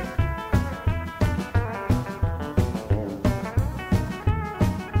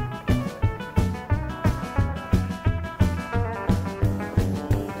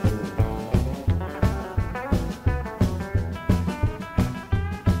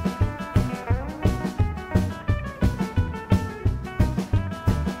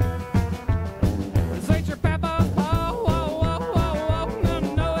 This ain't your papa's pot.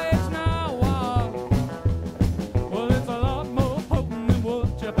 No, it's not. Well, it's a lot more potent than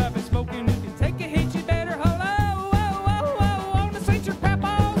what your pappy's smoking. If you take a hit, you better hold on. This ain't your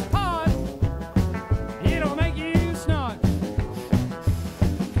papa's pot. It'll make you snot.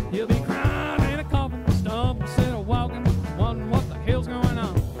 You'll be crying in a coffin, stumbling instead of walking, wondering what the hell's going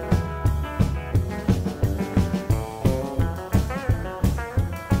on.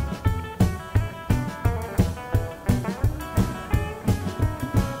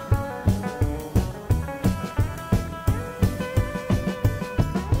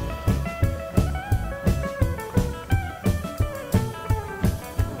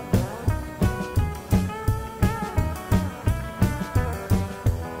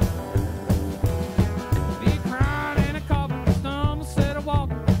 Be crying in a coffin, stumble instead of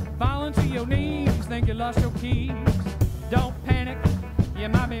walking, falling to your knees, think you lost your keys. Don't panic, you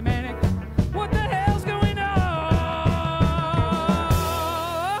might be manic. What the hell's going on?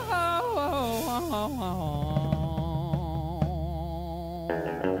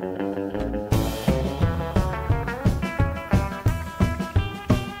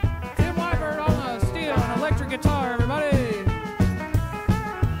 Tim Wyford on a steel and electric guitar, everybody.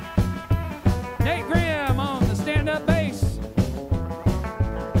 Nate Graham on the stand-up bass.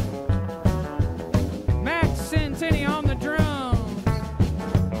 Max Centini on the drums.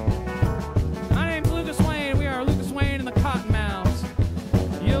 My name's Lucas Wayne. We are Lucas Wayne and the Cottonmouths.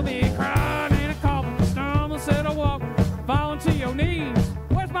 You'll be crying in a coffin, stumble instead of walking, falling to your knees.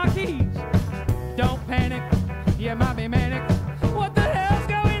 Where's my keys? Don't panic, you might be manic. What the hell's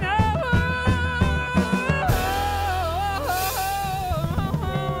going on?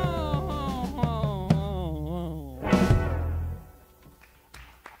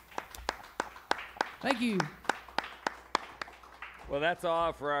 Thank you. Well, that's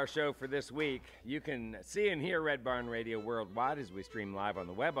all for our show for this week. You can see and hear Red Barn Radio worldwide as we stream live on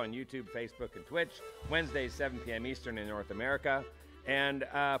the web on YouTube, Facebook, and Twitch, Wednesdays, 7 p.m. Eastern in North America. And,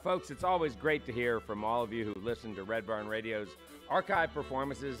 folks, it's always great to hear from all of you who listen to Red Barn Radio's archive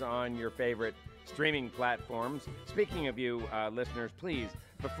performances on your favorite streaming platforms. Speaking of you, listeners, please,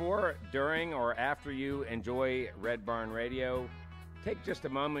 before, during, or after you enjoy Red Barn Radio, take just a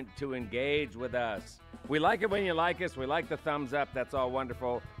moment to engage with us. We like it when you like us. We like the thumbs up. That's all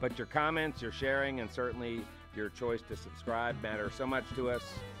wonderful. But your comments, your sharing, and certainly your choice to subscribe matter so much to us.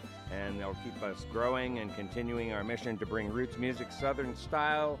 And they'll keep us growing and continuing our mission to bring roots music, Southern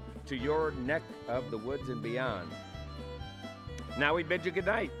style, to your neck of the woods and beyond. Now we bid you good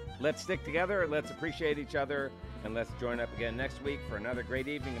night. Let's stick together. Let's appreciate each other. And let's join up again next week for another great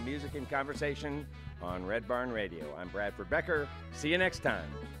evening of music and conversation on Red Barn Radio. I'm Bradford Becker. See you next time.